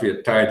in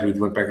Latvia tied with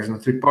 1 package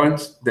and 3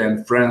 points.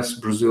 Then France,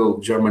 Brazil,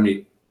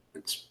 Germany,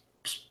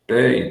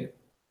 Spain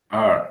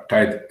are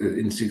tied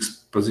in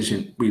 6th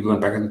position with 1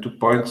 package and 2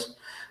 points.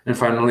 And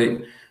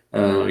finally,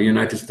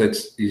 United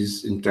States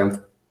is in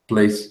 10th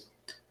place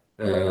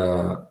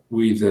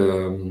with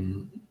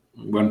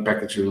 1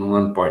 package and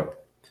 1 point.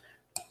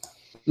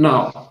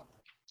 Now,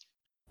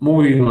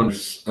 moving on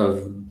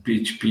of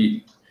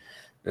PHP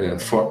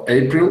for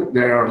April,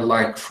 there are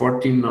like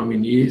 14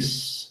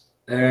 nominees,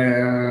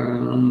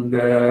 and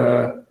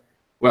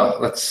well,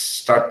 let's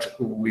start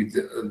with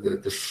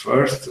the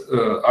first.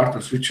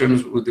 Arthur, which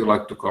ones would you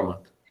like to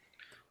comment?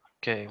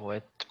 Okay,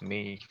 let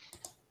me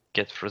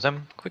get through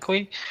them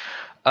quickly.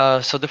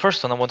 So the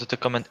first one I wanted to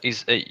comment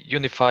is a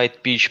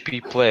unified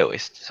PHP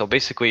playlist. So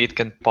basically it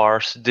can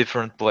parse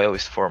different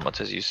playlist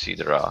formats. As you see,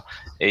 there are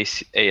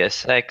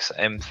ASX,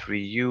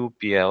 M3U,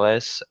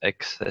 PLS,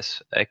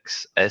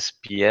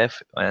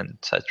 XSPF, and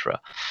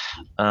etc.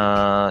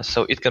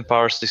 So it can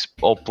parse this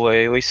all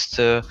playlist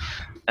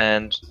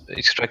and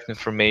extract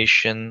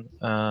information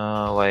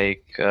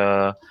like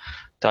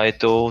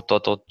title,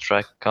 total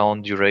track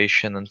count,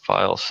 duration, and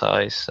file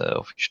size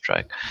of each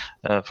track.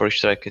 For each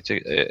track, it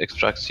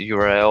extracts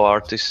URL,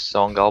 artist,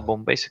 song,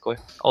 album, basically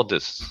all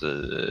this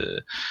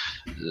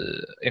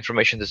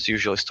information that's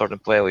usually stored in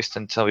playlist.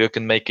 And so you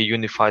can make a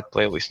unified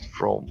playlist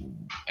from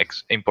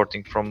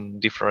importing from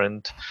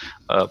different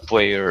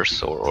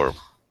players or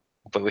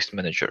playlist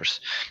managers.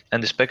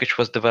 And this package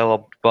was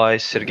developed by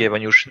Sergey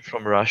Vanyushin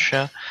from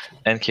Russia,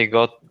 and he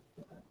got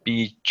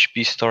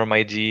PHP Storm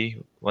ID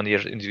 1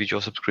 year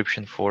individual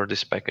subscription for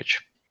this package.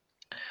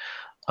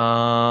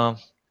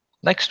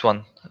 Next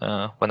one,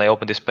 when I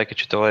open this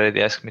package, it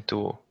already asked me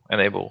to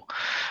enable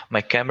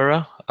my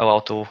camera, allow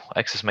to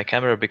access my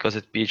camera because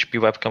it's PHP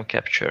webcam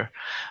capture,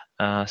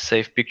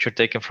 save picture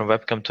taken from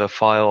webcam to a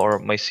file or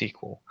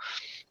MySQL.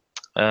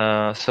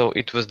 So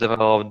it was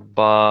developed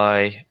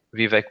by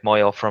Vivek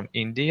Moyal from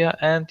India,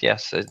 and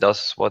yes, it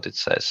does what it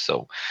says.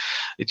 So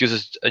it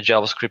uses a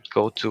JavaScript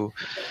code to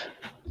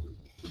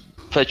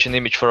fetch an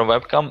image from a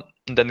webcam,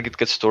 and then it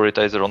gets stored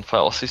either on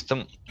file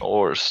system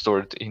or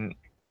stored in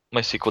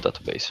MySQL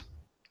database.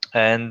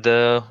 And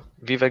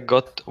Vivek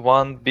got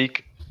 1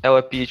 big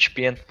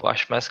LAPHP and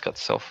Flash mascot.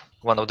 So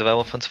one of the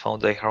developments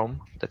found their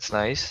home. That's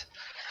nice.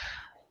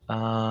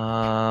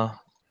 I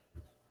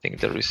think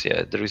there is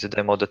a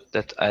demo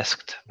that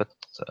asked, but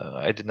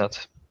I did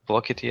not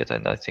block it yet,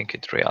 and I think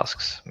it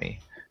re-asks me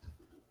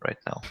right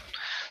now.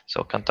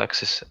 So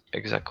context is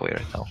exactly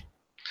right now.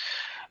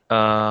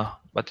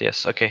 But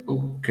yes, okay.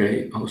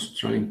 Okay, I was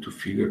trying to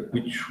figure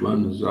which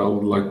ones I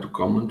would like to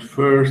comment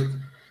first,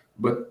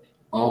 but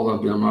all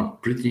of them are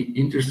pretty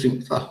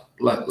interesting. So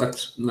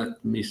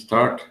let me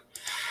start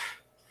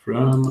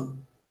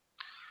from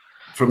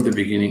from the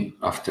beginning,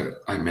 after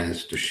I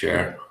managed to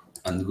share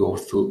and go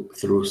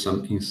through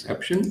some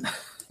inception.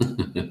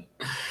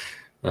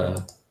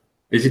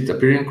 Is it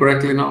appearing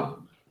correctly now?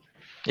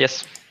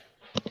 Yes.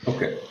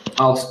 Okay,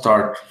 I'll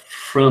start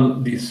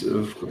from this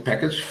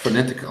package,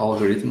 phonetic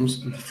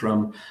algorithms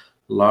from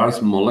Lars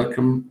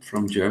Molechem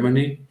from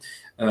Germany.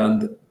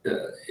 And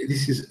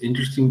this is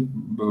interesting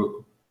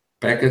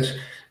package.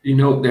 You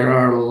know, there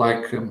are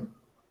like,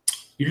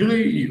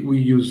 usually we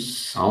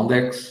use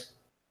SoundX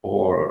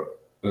or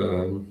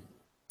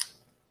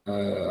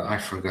I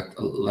forgot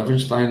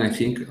Levenstein, I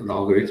think, the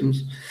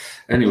algorithms.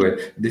 Anyway,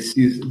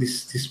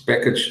 this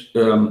package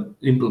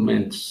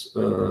implements.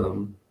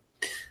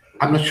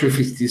 I'm not sure if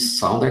it's this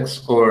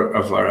SoundX or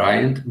a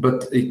variant,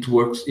 but it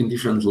works in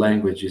different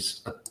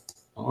languages,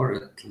 or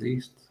at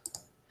least.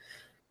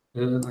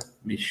 Let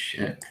me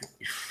check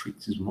if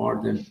it is more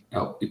than.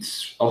 Oh,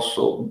 it's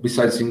also,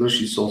 besides English,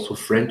 it's also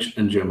French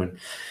and German,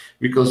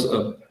 because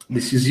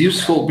this is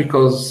useful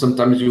because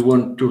sometimes you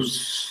want to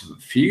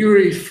figure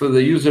if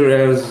the user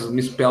has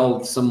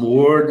misspelled some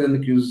word,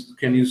 and you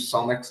can use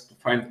SoundX to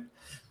find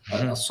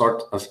a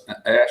sort of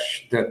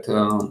hash that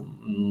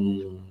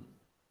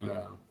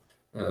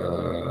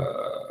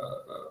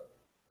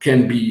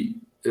can be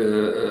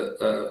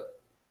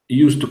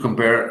used to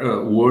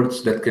compare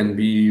words that can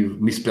be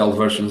misspelled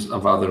versions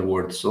of other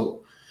words.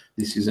 So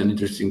this is an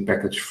interesting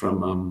package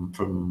from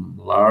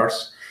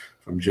Lars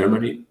from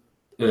Germany.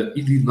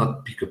 He did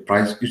not pick a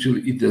price.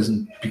 Usually, he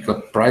doesn't pick a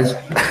price,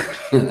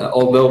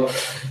 although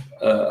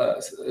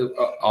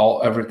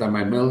every time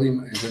I mail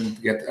him, I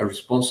don't get a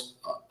response.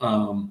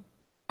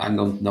 I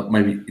don't know.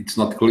 Maybe it's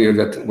not clear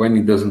that when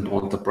he doesn't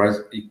want a price,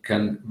 he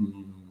can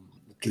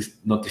at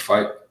least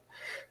notify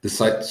the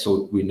site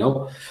so we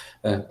know.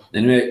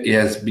 Anyway, he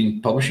has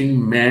been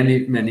publishing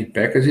many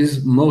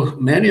packages.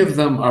 Many of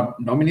them are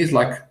nominees,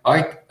 like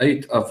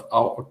eight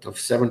out of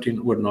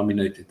 17 were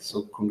nominated.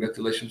 So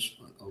congratulations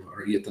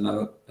over yet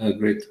another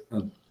great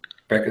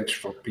package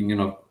for being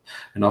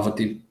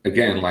innovative,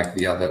 again, like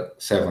the other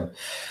 7.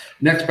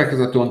 Next package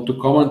that I want to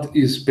comment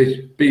is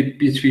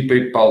PHP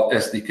PayPal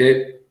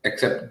SDK,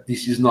 except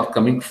this is not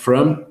coming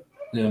from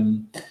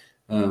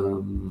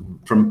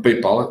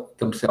PayPal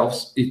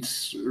themselves.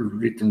 It's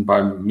written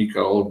by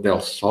Michael Del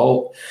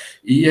Sol.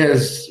 He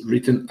has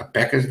written a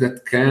package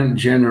that can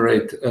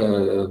generate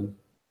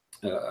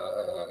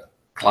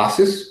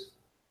classes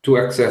to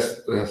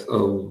access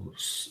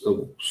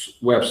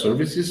web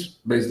services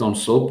based on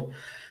SOAP.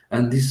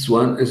 And this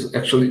one is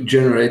actually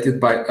generated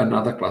by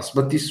another class.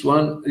 But this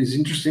one is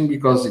interesting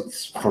because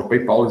it's for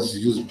PayPal, it's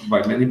used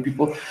by many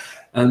people.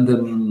 And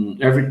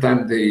every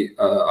time they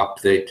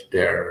update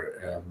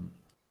their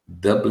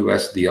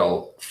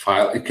WSDL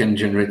file, it can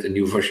generate a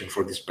new version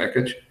for this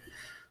package,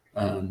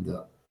 and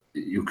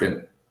you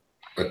can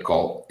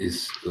call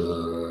this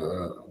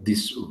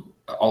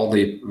all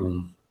the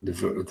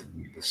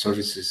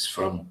services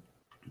from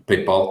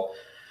PayPal,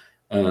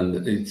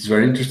 and it's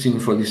very interesting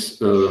for this.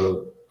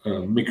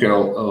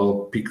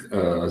 Michael picked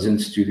Zen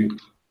Studio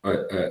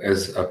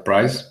as a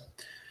prize.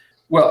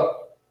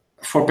 Well,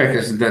 for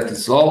packages, that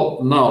is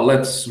all. Now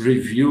let's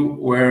review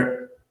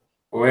where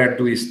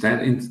do we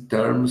stand in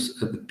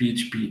terms of the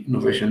PHP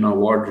Innovation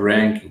Award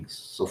rankings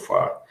so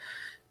far.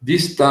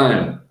 This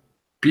time,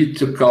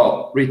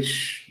 P2Cal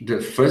reached the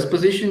first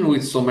position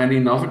with so many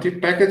innovative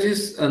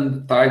packages,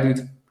 and tied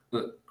with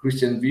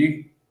Christian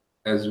Wiig,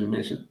 as we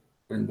mentioned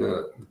in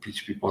the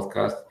PHP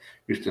podcast.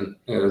 Christian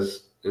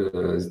has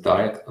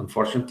died,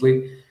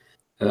 unfortunately.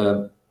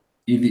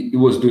 He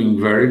was doing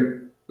very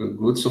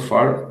good so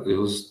far. He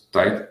was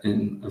tied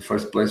in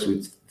first place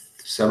with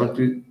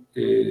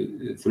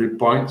 73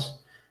 points.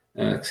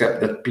 Except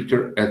that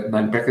Peter had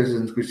 9 packages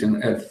and Christian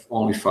had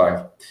only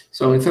 5.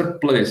 So in third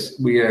place,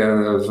 we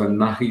have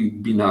Nahi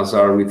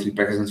Binazar with 3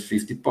 packages and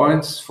 50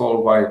 points,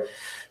 followed by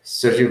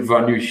Sergey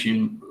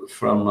Vanushim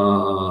from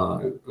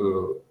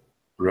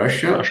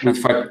Russia with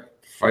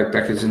 5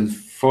 packages and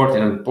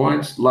 49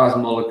 points. Lars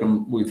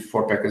Molechem with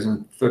 4 packages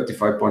and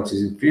 35 points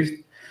is in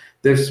 5th.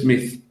 Dave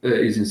Smith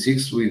is in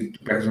 6th with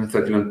 2 packages and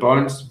 31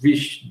 points.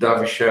 Vish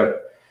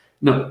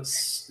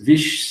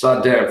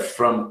Sadev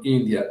from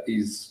India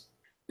is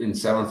in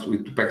 7th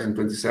with 2 packages and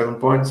 27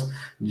 points.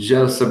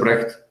 Gel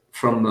Sabrecht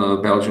from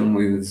Belgium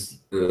is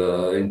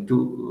in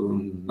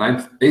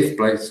 8th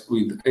place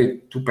with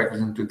 2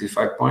 packages and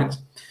 25 points.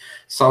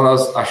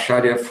 Salas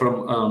Acharya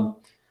from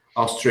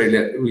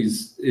Australia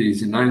is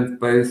in 9th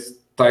place,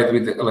 tied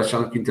with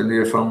Alessandro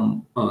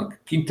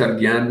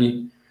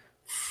Quintaliani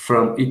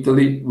from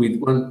Italy with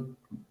 1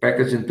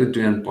 package and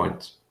 21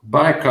 points.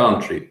 By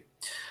country,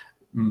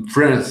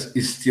 France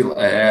is still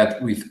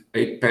ahead with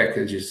 8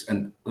 packages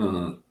and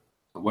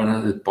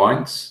 100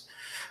 points.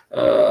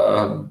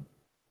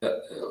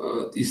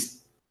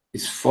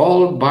 Is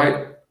followed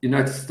by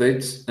United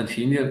States and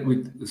India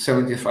with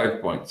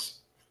 75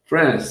 points.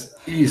 France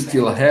is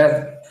still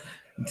ahead,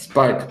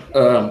 despite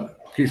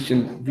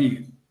Christian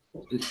Wiig,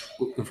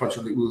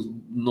 unfortunately, will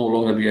no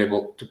longer be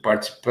able to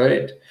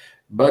participate.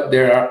 But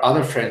there are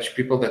other French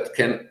people that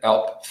can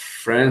help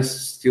France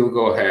still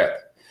go ahead.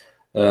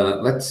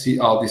 Let's see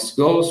how this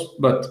goes.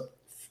 But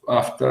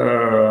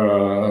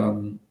after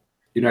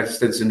United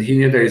States and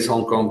India, there is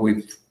Hong Kong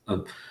with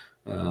 9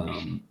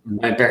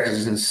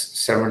 packages and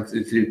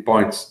 73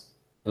 points,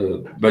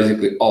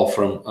 basically all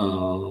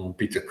from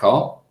Peter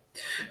Kahl.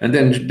 And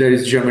then there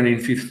is Germany in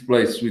 5th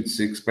place with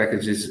 6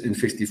 packages and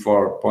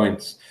 54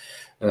 points,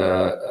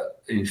 followed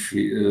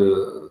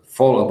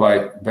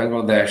by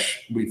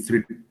Bangladesh with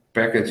 3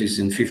 packages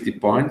and 50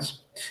 points.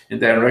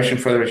 And then Russian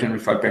Federation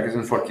with 5 packages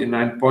and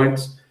 49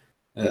 points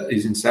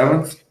is in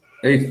 7th.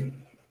 8th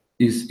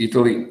is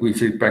Italy with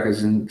 3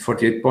 packages and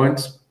 48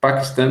 points.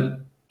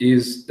 Pakistan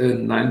is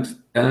 9th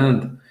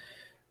and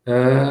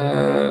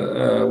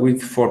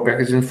with 4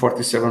 packages and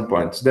 47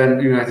 points. Then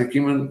United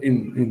Kingdom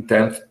in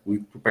 10th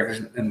with 2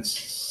 packages and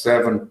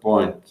 27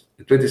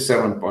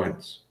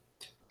 points.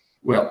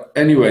 Well,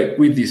 anyway,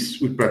 we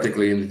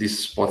practically in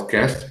this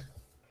podcast,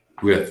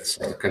 we had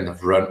a kind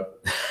of run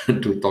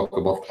to talk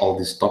about all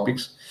these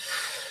topics.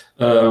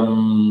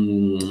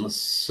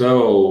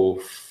 So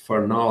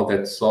for now,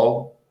 that's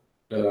all.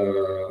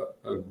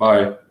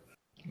 Bye.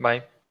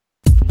 Bye.